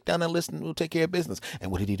tick down that list and we'll take care of business.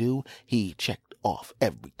 And what did he do? He checked off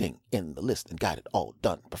everything in the list and got it all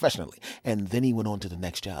done professionally. And then he went on to the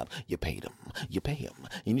next job. You paid him. You pay him.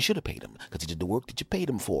 And you should have paid him because he did the work that you paid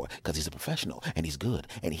him for because he's a professional and he's good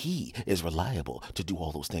and he is reliable to do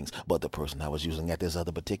all those things. But the person I was using at this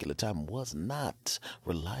other particular time was not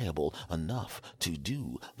reliable enough to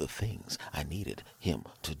do the things I needed him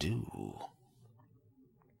to do.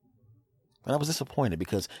 And I was disappointed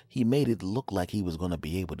because he made it look like he was going to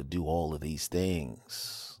be able to do all of these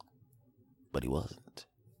things. But he wasn't.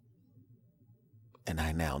 And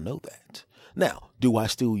I now know that. Now, do I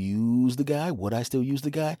still use the guy? Would I still use the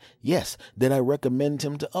guy? Yes. Did I recommend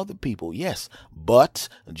him to other people? Yes. But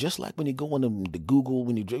just like when you go on the Google,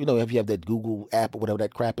 if you have that Google app or whatever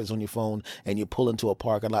that crap is on your phone and you pull into a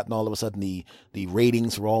parking lot and all of a sudden the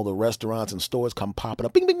ratings for all the restaurants and stores come popping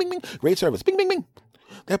up. Bing, bing, bing, bing. Great service. Bing, bing, bing.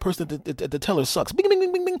 That person at the teller sucks. Bing, bing,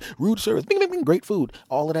 bing, bing, bing. Rude service. Bing, bing, bing. Great food.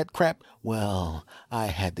 All of that crap. Well, I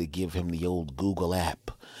had to give him the old Google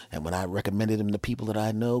app. And when I recommended him to people that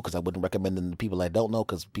I know, because I wouldn't recommend them to people I don't know,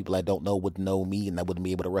 because people I don't know wouldn't know me, and I wouldn't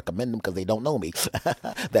be able to recommend them because they don't know me.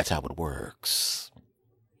 That's how it works.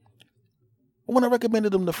 When I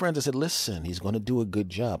recommended him to friends, I said, listen, he's going to do a good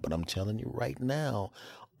job. But I'm telling you right now,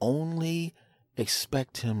 only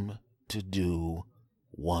expect him to do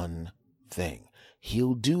one thing.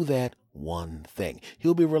 He'll do that one thing.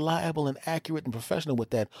 He'll be reliable and accurate and professional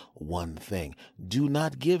with that one thing. Do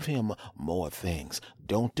not give him more things.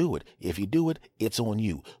 Don't do it. If you do it, it's on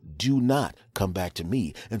you. Do not come back to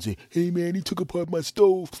me and say, hey man, he took apart my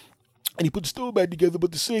stove and he put the stove back together,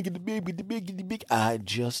 but the sink and the big. I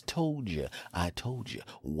just told you. I told you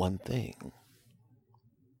one thing.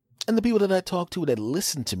 And the people that I talked to that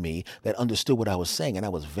listened to me, that understood what I was saying, and I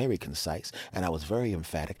was very concise, and I was very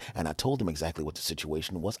emphatic, and I told them exactly what the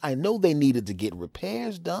situation was. I know they needed to get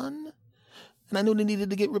repairs done, and I knew they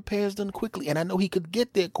needed to get repairs done quickly, and I know he could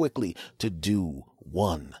get there quickly to do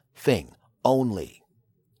one thing only.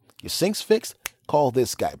 Your sink's fixed? Call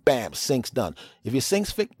this guy. Bam, sink's done. If your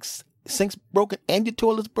sink's broken, and your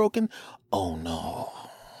toilet's broken, oh no.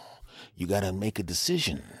 You gotta make a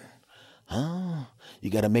decision. You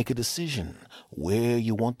got to make a decision where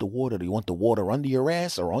you want the water. Do you want the water under your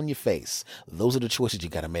ass or on your face? Those are the choices you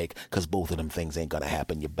got to make because both of them things ain't going to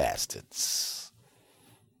happen, you bastards.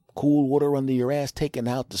 cool water under your ass, taking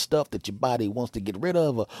out the stuff that your body wants to get rid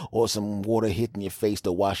of, or some water hitting your face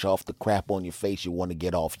to wash off the crap on your face you want to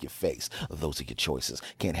get off your face. Those are your choices.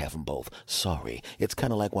 Can't have them both. Sorry. It's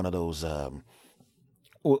kind of like one of those,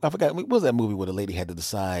 well, I forgot, what was that movie where the lady had to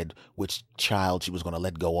decide which child she was going to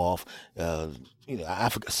let go off? I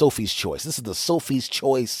forgot, Sophie's Choice. This is the Sophie's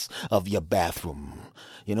Choice of your bathroom.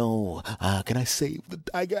 Can I save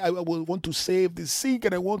I want to save the sink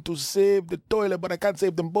and I want to save the toilet, but I can't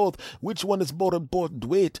save them both. Which one is more important?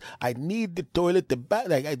 Wait, I need the toilet, the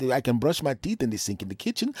bath. I can brush my teeth in the sink in the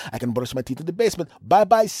kitchen. I can brush my teeth in the basement.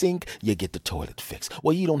 Bye-bye, sink. You get the toilet fixed.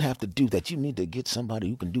 Well, you don't have to do that. You need to get somebody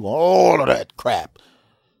who can do all of that crap.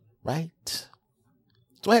 Right?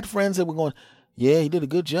 So I had friends that were going, yeah, he did a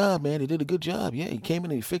good job, man. He did a good job. Yeah, he came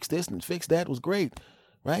in and he fixed this and fixed that. It was great.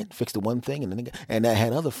 Right? Fixed the one thing. And I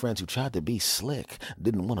had other friends who tried to be slick,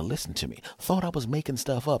 didn't want to listen to me, thought I was making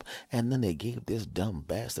stuff up. And then they gave this dumb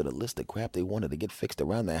bastard a list of crap they wanted to get fixed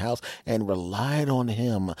around their house and relied on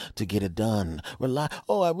him to get it done.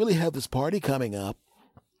 I really have this party coming up.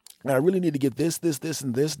 And I really need to get this,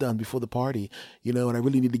 and this done before the party, and I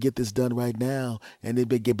really need to get this done right now. And it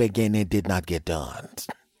did not get done.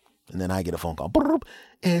 And then I get a phone call.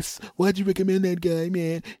 S, why'd you recommend that guy,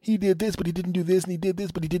 man? He did this, but he didn't do this, and he did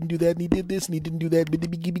this, but he didn't do that, and he did this, and he didn't do that.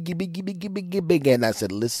 And I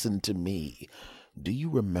said, listen to me. Do you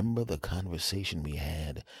remember the conversation we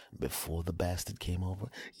had before the bastard came over?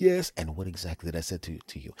 Yes. And what exactly did I say to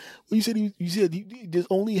you? Well, you said you just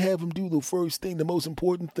only have him do the first thing, the most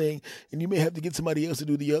important thing, and you may have to get somebody else to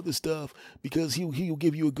do the other stuff because he'll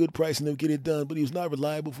give you a good price and they'll get it done, but he was not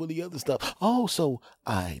reliable for the other stuff. Oh, so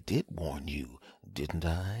I did warn you, didn't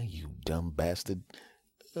I, you dumb bastard?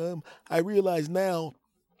 I realize now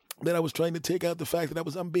that I was trying to take out the fact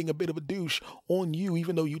that I'm being a bit of a douche on you,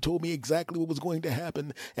 even though you told me exactly what was going to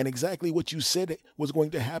happen and exactly what you said was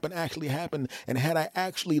going to happen actually happened. And had I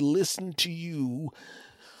actually listened to you,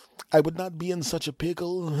 I would not be in such a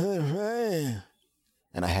pickle. And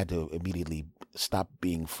I had to immediately stop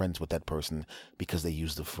being friends with that person because they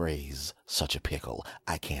used the phrase, such a pickle.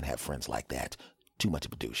 I can't have friends like that. Too much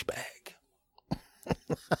of a douchebag.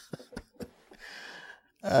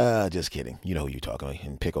 Just kidding. You know who you're talking about.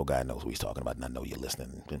 And Pickle Guy knows who he's talking about, and I know you're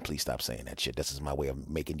listening. And please stop saying that shit. This is my way of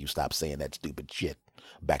making you stop saying that stupid shit.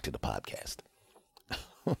 Back to the podcast.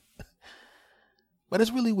 But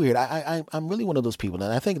it's really weird. I'm really one of those people,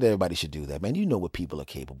 and I think that everybody should do that, man. You know what people are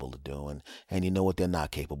capable of doing, and you know what they're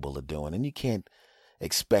not capable of doing, and you can't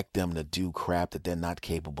expect them to do crap that they're not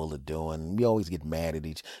capable of doing. You always get mad at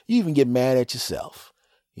you even get mad at yourself.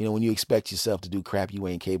 When you expect yourself to do crap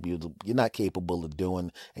you're not capable of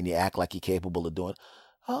doing, and you act like you're capable of doing.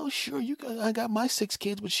 Oh, sure, I got my 6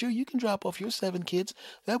 kids, but sure, you can drop off your 7 kids.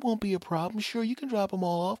 That won't be a problem. Sure, you can drop them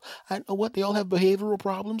all off. I know what, they all have behavioral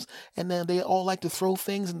problems, and then they all like to throw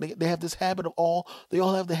things, and they have this habit they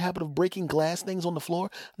all have the habit of breaking glass things on the floor.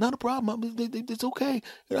 Not a problem. It's okay.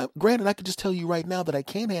 Granted, I could just tell you right now that I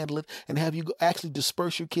can't handle it and have you actually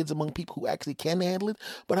disperse your kids among people who actually can handle it,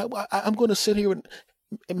 but I'm going to sit here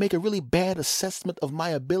and make a really bad assessment of my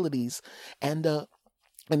abilities, and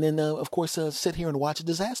then of course sit here and watch a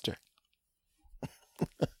disaster.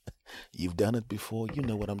 You've done it before. You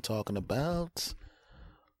know what I'm talking about.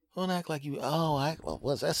 Don't act like you.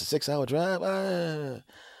 That's a 6-hour drive.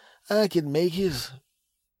 I can make it.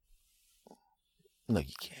 No,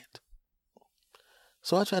 you can't.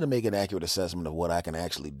 So I try to make an accurate assessment of what I can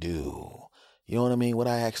actually do. You know what I mean? What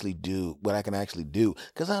I can actually do.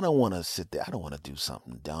 Because I don't want to sit there. I don't want to do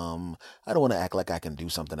something dumb. I don't want to act like I can do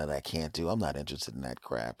something that I can't do. I'm not interested in that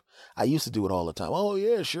crap. I used to do it all the time. Oh,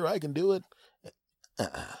 yeah, sure, I can do it.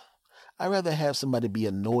 I'd rather have somebody be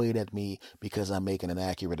annoyed at me because I'm making an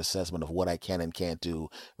accurate assessment of what I can and can't do,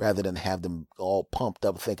 rather than have them all pumped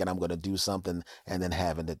up thinking I'm going to do something and then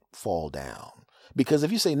having it fall down. Because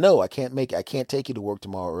if you say, no, I can't take you to work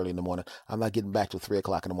tomorrow early in the morning. I'm not getting back till 3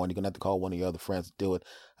 o'clock in the morning. You're going to have to call one of your other friends to do it.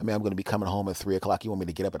 I'm going to be coming home at 3 o'clock. You want me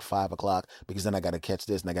to get up at 5 o'clock because then I got to catch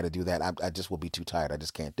this and I got to do that. I just will be too tired. I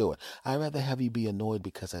just can't do it. I'd rather have you be annoyed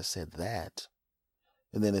because I said that.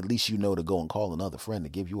 And then at least you know to go and call another friend to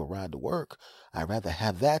give you a ride to work. I'd rather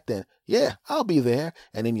have that than, yeah, I'll be there.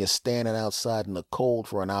 And then you're standing outside in the cold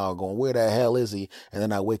for an hour going, where the hell is he? And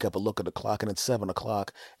then I wake up and look at the clock and it's 7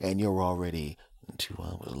 o'clock and you're already 2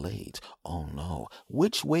 hours late. Oh no.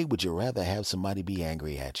 Which way would you rather have somebody be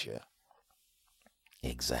angry at you?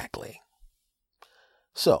 Exactly.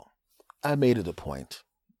 So I made it a point.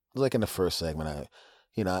 Like in the first segment,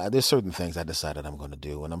 there's certain things I decided I'm going to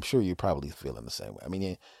do, and I'm sure you're probably feeling the same way. I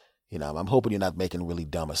mean, I'm hoping you're not making really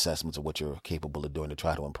dumb assessments of what you're capable of doing to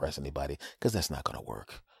try to impress anybody, because that's not going to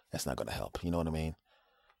work. That's not going to help. You know what I mean?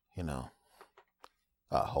 you know.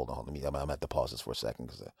 Hold on. I'm at to pause this for a second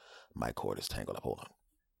because my cord is tangled up. Hold on.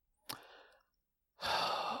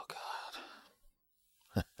 Oh,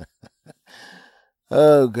 God.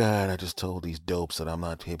 Oh, God. I just told these dopes that I'm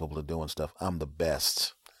not capable of doing stuff. I'm the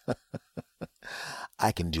best.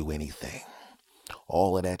 I can do anything.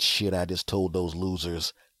 All of that shit I just told those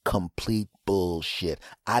losers, complete bullshit.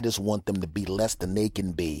 I just want them to be less than they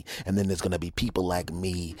can be. And then there's going to be people like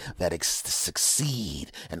me that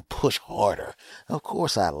succeed and push harder. Of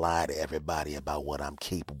course, I lie to everybody about what I'm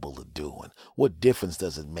capable of doing. What difference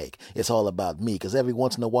does it make? It's all about me, because every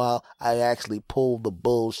once in a while, I actually pull the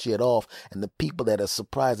bullshit off. And the people that are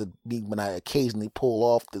surprised at me when I occasionally pull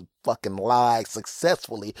off the fucking lie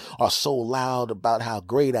successfully are so loud about how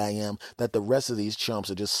great I am that the rest of these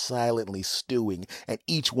chumps are just silently stewing, and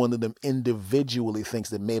each one of them individually thinks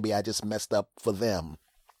that maybe I just messed up for them.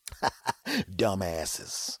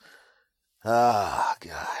 Dumbasses. Ah,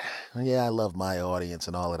 God. Yeah, I love my audience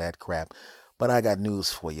and all of that crap, but I got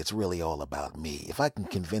news for you. It's really all about me. If I can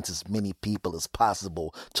convince as many people as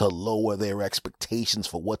possible to lower their expectations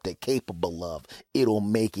for what they're capable of, it'll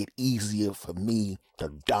make it easier for me to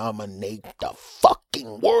dominate the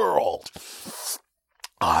fucking world.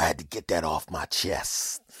 I had to get that off my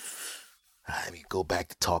chest. Let me go back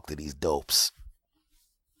to talk to these dopes.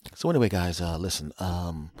 So anyway, guys, listen,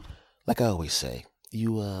 like I always say,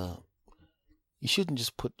 you shouldn't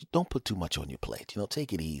don't put too much on your plate.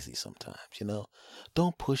 Take it easy sometimes,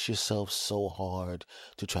 Don't push yourself so hard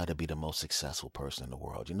to try to be the most successful person in the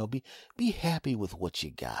world. Be happy with what you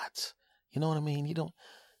got. You know what I mean? You know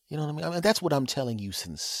what I mean? I mean, that's what I'm telling you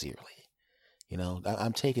sincerely.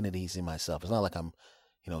 I'm taking it easy myself. It's not like I'm,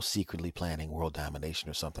 secretly planning world domination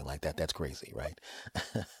or something like that. That's crazy, right?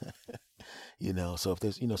 So if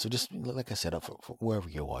there's, so just like I said, for wherever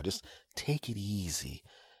you are, just take it easy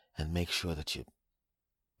and make sure that you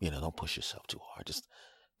don't push yourself too hard. Just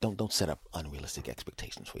don't set up unrealistic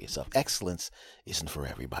expectations for yourself. Excellence isn't for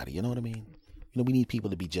everybody. You know what I mean? We need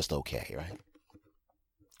people to be just okay, right?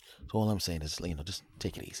 So all I'm saying is, just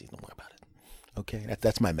take it easy. Don't worry about it. Okay,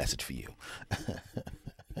 that's my message for you.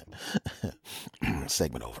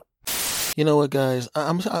 Segment over. You know what, guys?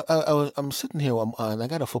 I'm sitting here and I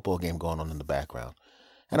got a football game going on in the background,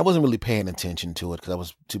 and I wasn't really paying attention to it because I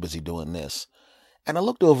was too busy doing this. And I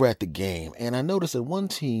looked over at the game, and I noticed that one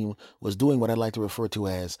team was doing what I like to refer to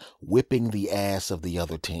as whipping the ass of the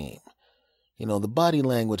other team. The body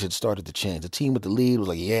language had started to change. The team with the lead was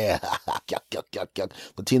like, yeah, yuck, yuck, yuck, yuck.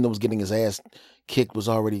 The team that was getting his ass kicked was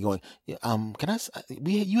already going, you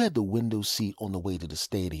had the window seat on the way to the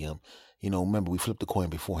stadium. Remember, we flipped the coin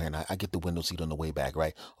beforehand. I get the window seat on the way back,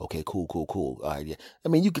 right? Okay, cool. All right, yeah. I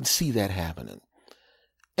mean, you can see that happening.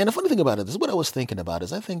 And the funny thing about it is, what I was thinking about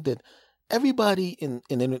is I think that everybody in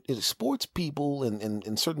sports people and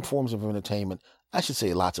in certain forms of entertainment, I should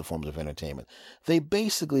say lots of forms of entertainment, they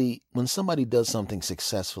basically, when somebody does something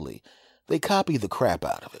successfully, they copy the crap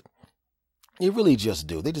out of it. They really just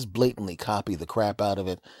do. They just blatantly copy the crap out of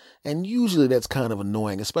it. And usually that's kind of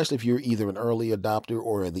annoying, especially if you're either an early adopter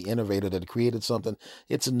or the innovator that created something.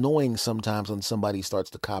 It's annoying sometimes when somebody starts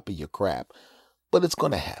to copy your crap. But it's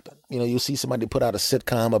going to happen. You'll see somebody put out a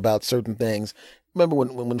sitcom about certain things. Remember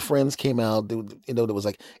when Friends came out, there was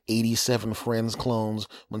like 87 Friends clones.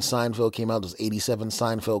 When Seinfeld came out, there's 87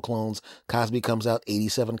 Seinfeld clones. Cosby comes out,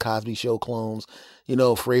 87 Cosby Show clones.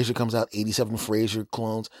 Frasier comes out, 87 Frasier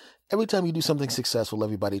clones. Every time you do something successful,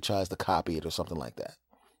 everybody tries to copy it or something like that.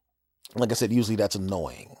 Like I said, usually that's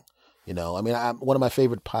annoying. One of my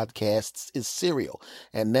favorite podcasts is Serial,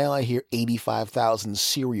 and now I hear 85,000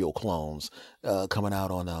 Serial clones coming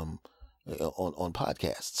out on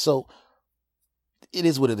podcasts. So it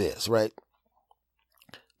is what it is, right?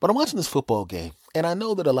 But I'm watching this football game, and I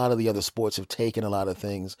know that a lot of the other sports have taken a lot of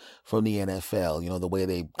things from the NFL. The way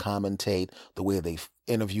they commentate, the way they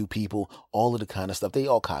interview people, all of the kind of stuff. They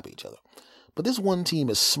all copy each other. But this one team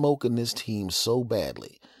is smoking this team so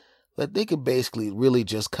badly that they could basically really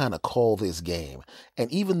just kind of call this game.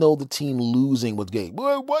 And even though the team losing was game,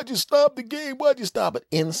 boy, why'd you stop the game? Why'd you stop it?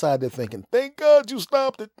 Inside they're thinking, thank God you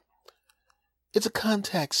stopped it. It's a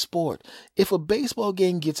contact sport. If a baseball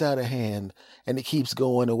game gets out of hand and it keeps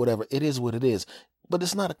going or whatever, it is what it is. But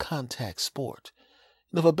it's not a contact sport.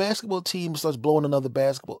 And if a basketball team starts blowing another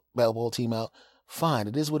basketball team out, fine,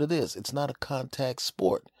 it is what it is. It's not a contact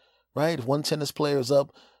sport, right? If one tennis player is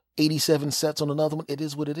up 87 sets on another one, it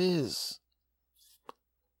is what it is.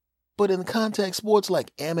 But in contact sports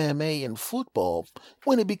like MMA and football,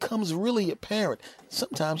 when it becomes really apparent,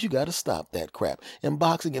 sometimes you got to stop that crap. In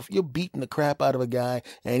boxing, if you're beating the crap out of a guy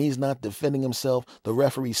and he's not defending himself, the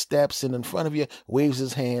referee steps in front of you, waves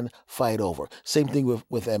his hand, fight over. Same thing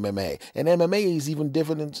with MMA. And MMA is even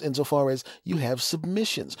different insofar as you have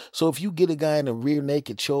submissions. So if you get a guy in a rear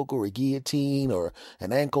naked choke or a guillotine or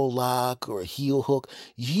an ankle lock or a heel hook,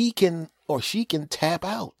 he can or she can tap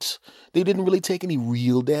out. They didn't really take any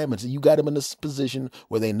real damage. You got them in this position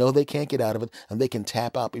where they know they can't get out of it and they can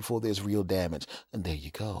tap out before there's real damage. And there you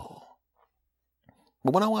go.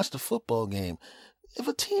 But when I watch the football game, if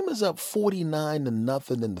a team is up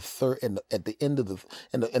 49-0 in the third and at the end of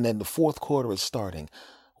and then the fourth quarter is starting,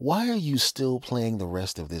 why are you still playing the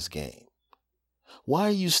rest of this game? Why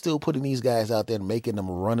are you still putting these guys out there and making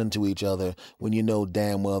them run into each other when you know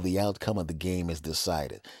damn well the outcome of the game is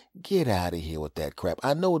decided? Get out of here with that crap.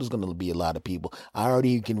 I know there's going to be a lot of people. I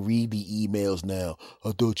already can read the emails now.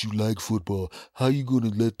 I thought you liked football. How you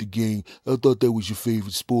going to let the game? I thought that was your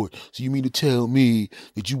favorite sport. So you mean to tell me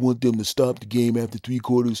that you want them to stop the game after 3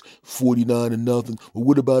 quarters, 49-0? Well,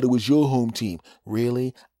 what about it was your home team?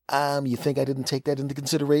 Really? You think I didn't take that into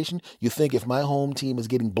consideration? You think if my home team is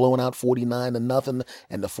getting blown out 49-0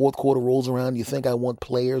 and the fourth quarter rolls around, you think I want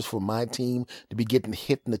players for my team to be getting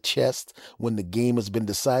hit in the chest when the game has been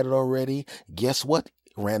decided already? Guess what,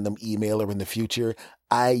 random emailer in the future?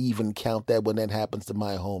 I even count that when that happens to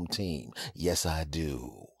my home team. Yes, I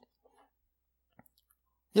do.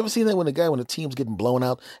 You ever seen that when the team's getting blown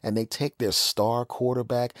out and they take their star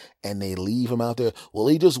quarterback and they leave him out there? Well,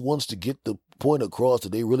 he just wants to get the point across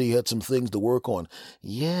that they really had some things to work on.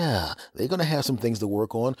 Yeah, they're going to have some things to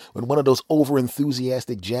work on. When one of those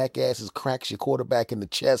over-enthusiastic jackasses cracks your quarterback in the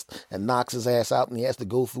chest and knocks his ass out and he has to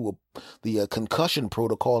go through the concussion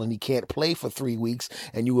protocol and he can't play for 3 weeks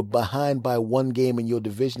and you were behind by 1 game in your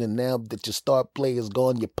division and now that your star player is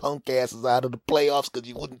gone, your punk ass is out of the playoffs because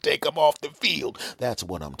you wouldn't take him off the field. That's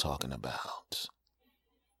what I'm talking about.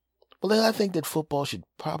 Well, then I think that football should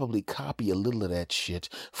probably copy a little of that shit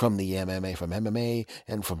from the MMA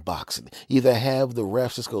and from boxing. Either have the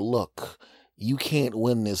refs just go, look, you can't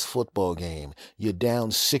win this football game. You're down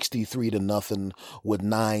 63-0 with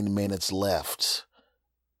 9 minutes left.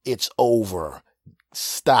 It's over.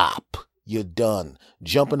 Stop. You're done.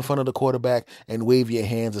 Jump in front of the quarterback and wave your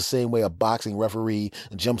hands the same way a boxing referee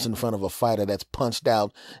jumps in front of a fighter that's punched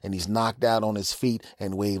out and he's knocked out on his feet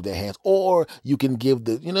and wave their hands. Or you can give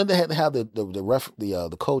how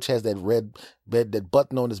the coach has that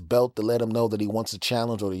button on his belt to let him know that he wants to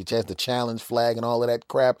challenge or he has the challenge flag and all of that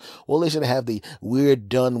crap. Well, they should have the "we're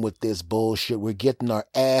done with this bullshit, we're getting our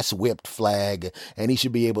ass whipped" flag, and he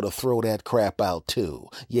should be able to throw that crap out too.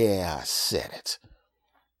 Yeah, I said it.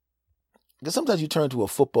 Because sometimes you turn to a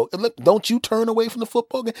football. Look, don't you turn away from the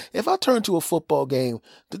football game? If I turn to a football game,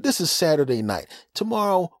 this is Saturday night.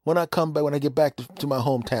 Tomorrow, when I get back to my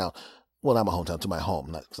hometown, well, not my hometown, to my home,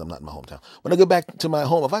 not because I'm not in my hometown. When I get back to my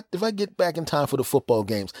home, if I get back in time for the football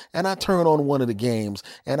games and I turn on one of the games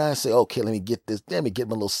and I say, okay, let me get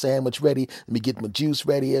my little sandwich ready, let me get my juice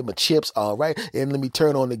ready and my chips, all right, and let me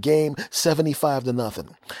turn on the game,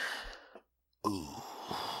 75-0. Ooh.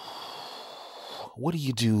 What do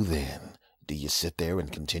you do then? Do you sit there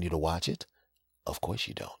and continue to watch it? Of course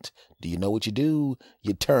you don't. Do you know what you do?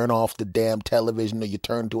 You turn off the damn television or you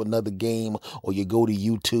turn to another game or you go to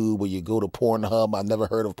YouTube or you go to Pornhub. I've never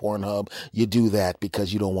heard of Pornhub. You do that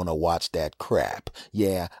because you don't want to watch that crap.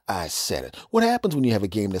 Yeah, I said it. What happens when you have a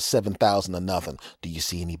game that's 7,000-0? Do you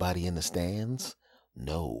see anybody in the stands?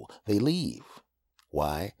 No, they leave.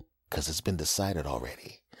 Why? Because it's been decided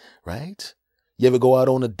already, right? You ever go out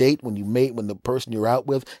on a date when the person you're out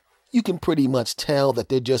with, you can pretty much tell that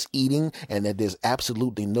they're just eating and that there's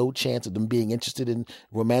absolutely no chance of them being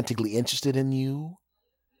romantically interested in you,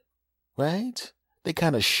 right? They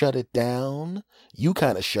kind of shut it down. You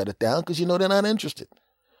kind of shut it down because you know they're not interested.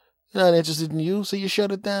 They're not interested in you, so you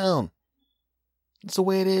shut it down. It's the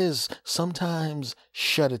way it is. Sometimes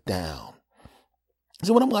shut it down.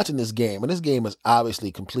 So when I'm watching this game, and this game is obviously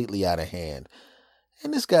completely out of hand,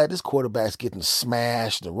 and this quarterback's getting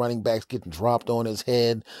smashed, the running back's getting dropped on his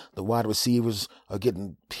head, the wide receivers are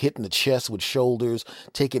getting hit in the chest with shoulders,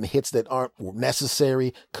 taking hits that aren't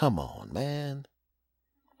necessary. Come on, man.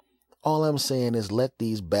 All I'm saying is let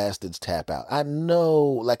these bastards tap out. I know,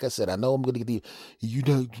 like I said, I'm going to get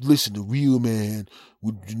listen, the real man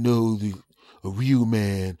a real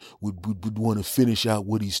man would want to finish out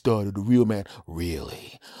what he started. A real man.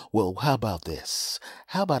 Really? Well, how about this?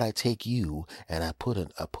 How about I take you and I put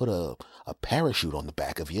a parachute on the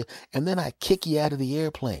back of you and then I kick you out of the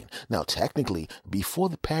airplane. Now, technically, before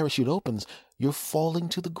the parachute opens, you're falling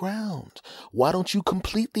to the ground. Why don't you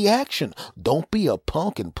complete the action? Don't be a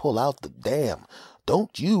punk and pull out the damn.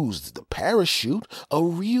 Don't use the parachute. A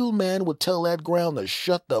real man would tell that ground to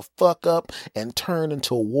shut the fuck up and turn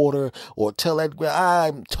into water, or tell that ground,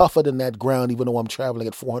 I'm tougher than that ground even though I'm traveling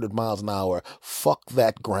at 400 miles an hour. Fuck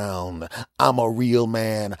that ground. I'm a real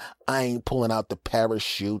man. I ain't pulling out the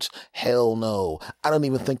parachute. Hell no. I don't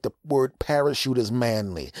even think the word parachute is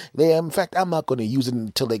manly. In fact, I'm not going to use it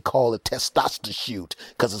until they call it testosterone,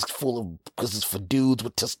 because it's for dudes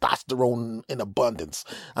with testosterone in abundance.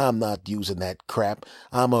 I'm not using that crap.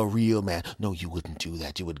 I'm a real man. No, you wouldn't do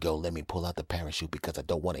that. You would go, let me pull out the parachute because I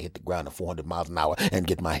don't want to hit the ground at 400 miles an hour and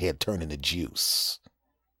get my head turned into juice.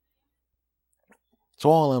 So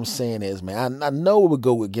all I'm saying is, man, I know it would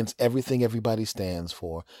go against everything everybody stands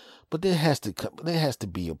for, but there has to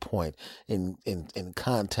be a point in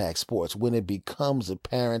contact sports when it becomes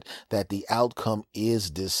apparent that the outcome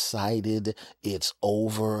is decided, it's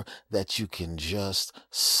over, that you can just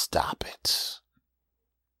stop it.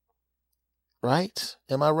 Right?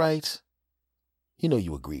 Am I right? You know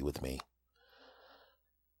you agree with me.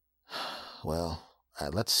 Well,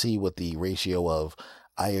 let's see what the ratio of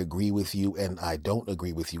I agree with you and I don't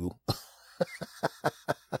agree with you.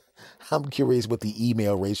 I'm curious what the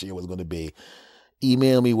email ratio is going to be.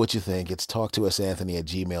 Email me what you think. It's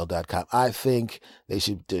talktoUsAnthony@gmail.com. I think they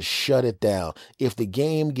should just shut it down. If the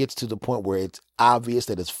game gets to the point where it's obvious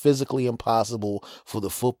that it's physically impossible for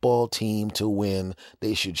the football team to win,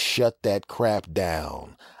 they should shut that crap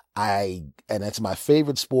down. And that's my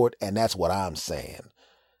favorite sport, and that's what I'm saying.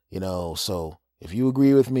 So if you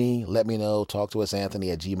agree with me, let me know.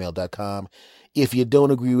 talktoUsAnthony@gmail.com. If you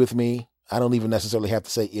don't agree with me, I don't even necessarily have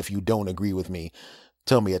to say if you don't agree with me.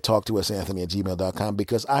 Tell me at talktoUsAnthony@gmail.com,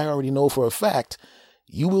 because I already know for a fact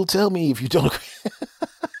you will tell me if you don't agree.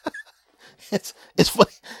 It's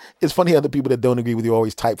funny. It's funny how the people that don't agree with you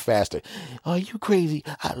always type faster. Are you crazy?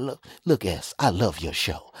 Look, S, I love your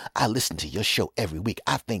show. I listen to your show every week.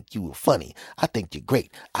 I think you are funny. I think you're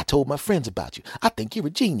great. I told my friends about you. I think you're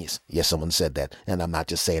a genius. Yes, someone said that, and I'm not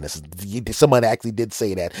just saying this. Someone actually did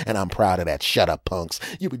say that, and I'm proud of that. Shut up, punks.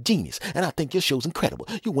 You're a genius, and I think your show's incredible.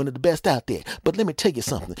 You're one of the best out there. But let me tell you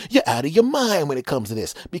something. You're out of your mind when it comes to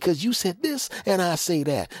this, because you said this, and I say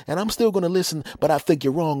that, and I'm still going to listen, but I think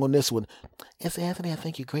you're wrong on this one. Yes, Anthony, I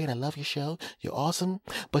think you're great. I love your show. You're awesome,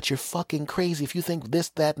 but you're fucking crazy if you think this,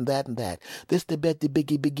 that, and that, and that. This, the bet, the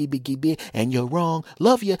biggie, and you're wrong.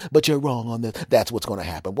 Love you, but you're wrong on this. That's what's going to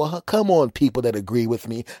happen. Well, come on, people that agree with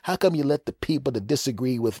me. How come you let the people that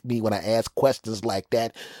disagree with me when I ask questions like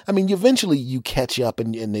that? I mean, eventually you catch up,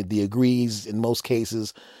 and the agrees in most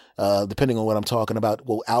cases, depending on what I'm talking about,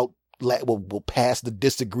 will pass the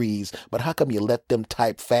disagrees. But how come you let them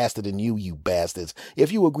type faster than you bastards?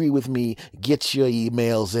 If you agree with me, get your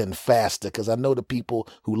emails in faster, because I know the people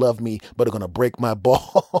who love me but are going to break my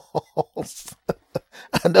balls.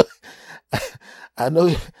 I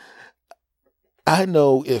know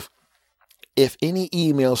if any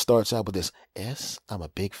email starts out with this, S, I'm a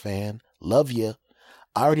big fan, love you,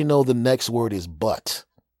 I already know the next word is but.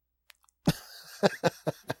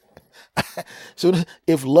 So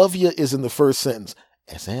if love you is in the first sentence,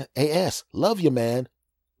 S, love you, man,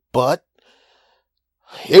 but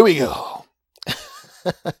here we go.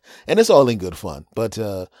 And it's all in good fun, but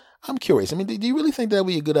I'm curious. I mean, do you really think that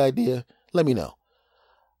would be a good idea? Let me know.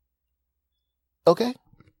 Okay,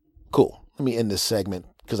 cool. Let me end this segment,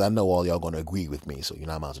 because I know all y'all going to agree with me. So, I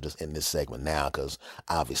might as well just end this segment now, because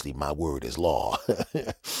obviously my word is law.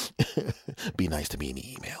 Be nice to me in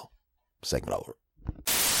the email. Segment over.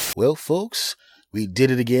 Well, folks, we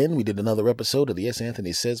did it again. We did another episode of the S.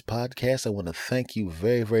 Anthony Says podcast. I want to thank you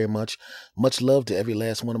very, very much. Much love to every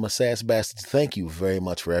last one of my sass bastards. Thank you very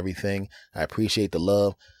much for everything. I appreciate the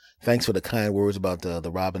love. Thanks for the kind words about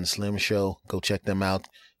the Rob and Slim show. Go check them out.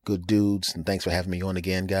 Good dudes. And thanks for having me on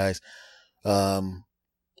again, guys.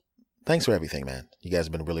 Thanks for everything, man. You guys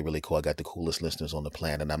have been really, really cool. I got the coolest listeners on the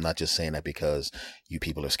planet. And I'm not just saying that because you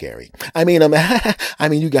people are scary. I mean, you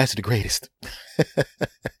guys are the greatest.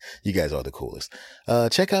 You guys are the coolest.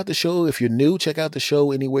 Check out the show. If you're new, check out the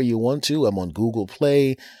show anywhere you want to. I'm on Google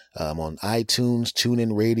Play. I'm on iTunes,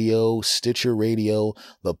 TuneIn Radio, Stitcher Radio,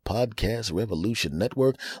 the Podcast Revolution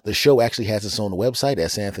Network. The show actually has its own website,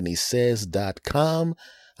 santhonysays.com.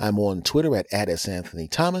 I'm on Twitter at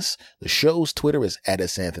 @SAnthonyThomas. The show's Twitter is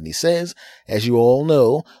 @SAnthonySays. As you all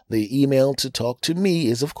know, the email to talk to me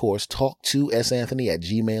is, of course,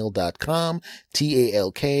 talktosanthony@gmail.com.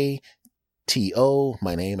 TALKTO,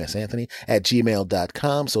 my name, S. Anthony,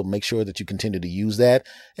 @gmail.com. So make sure that you continue to use that.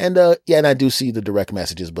 And, and I do see the direct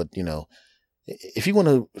messages, but, if you want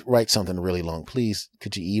to write something really long, please,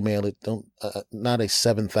 could you email it? Don't, not a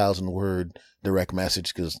 7,000 word direct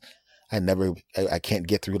message, because I can't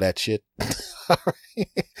get through that shit.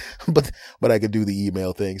 but I could do the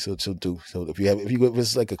email thing. So if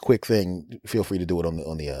it's like a quick thing, feel free to do it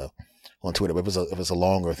on Twitter. But if it's a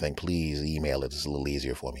longer thing, please email it. It's a little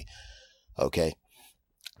easier for me. Okay.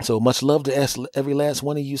 So much love to every last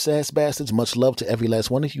one of you sass bastards. Much love to every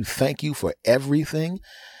last one of you. Thank you for everything.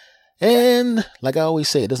 And like I always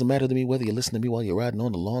say, it doesn't matter to me whether you listen to me while you're riding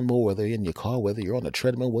on the lawnmower, whether you're in your car, whether you're on the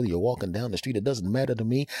treadmill, whether you're walking down the street. It doesn't matter to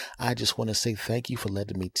me. I just want to say thank you for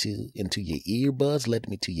letting me into your earbuds, letting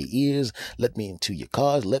me to your ears, let me into your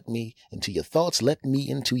cars, let me into your thoughts, let me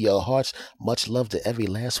into your hearts. Much love to every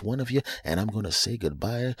last one of you. And I'm going to say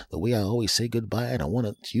goodbye the way I always say goodbye. And I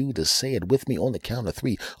want you to say it with me on the count of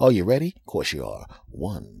 3. Are you ready? Of course you are.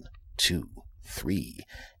 1, 2, 3.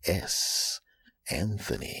 S.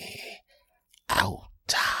 Anthony out.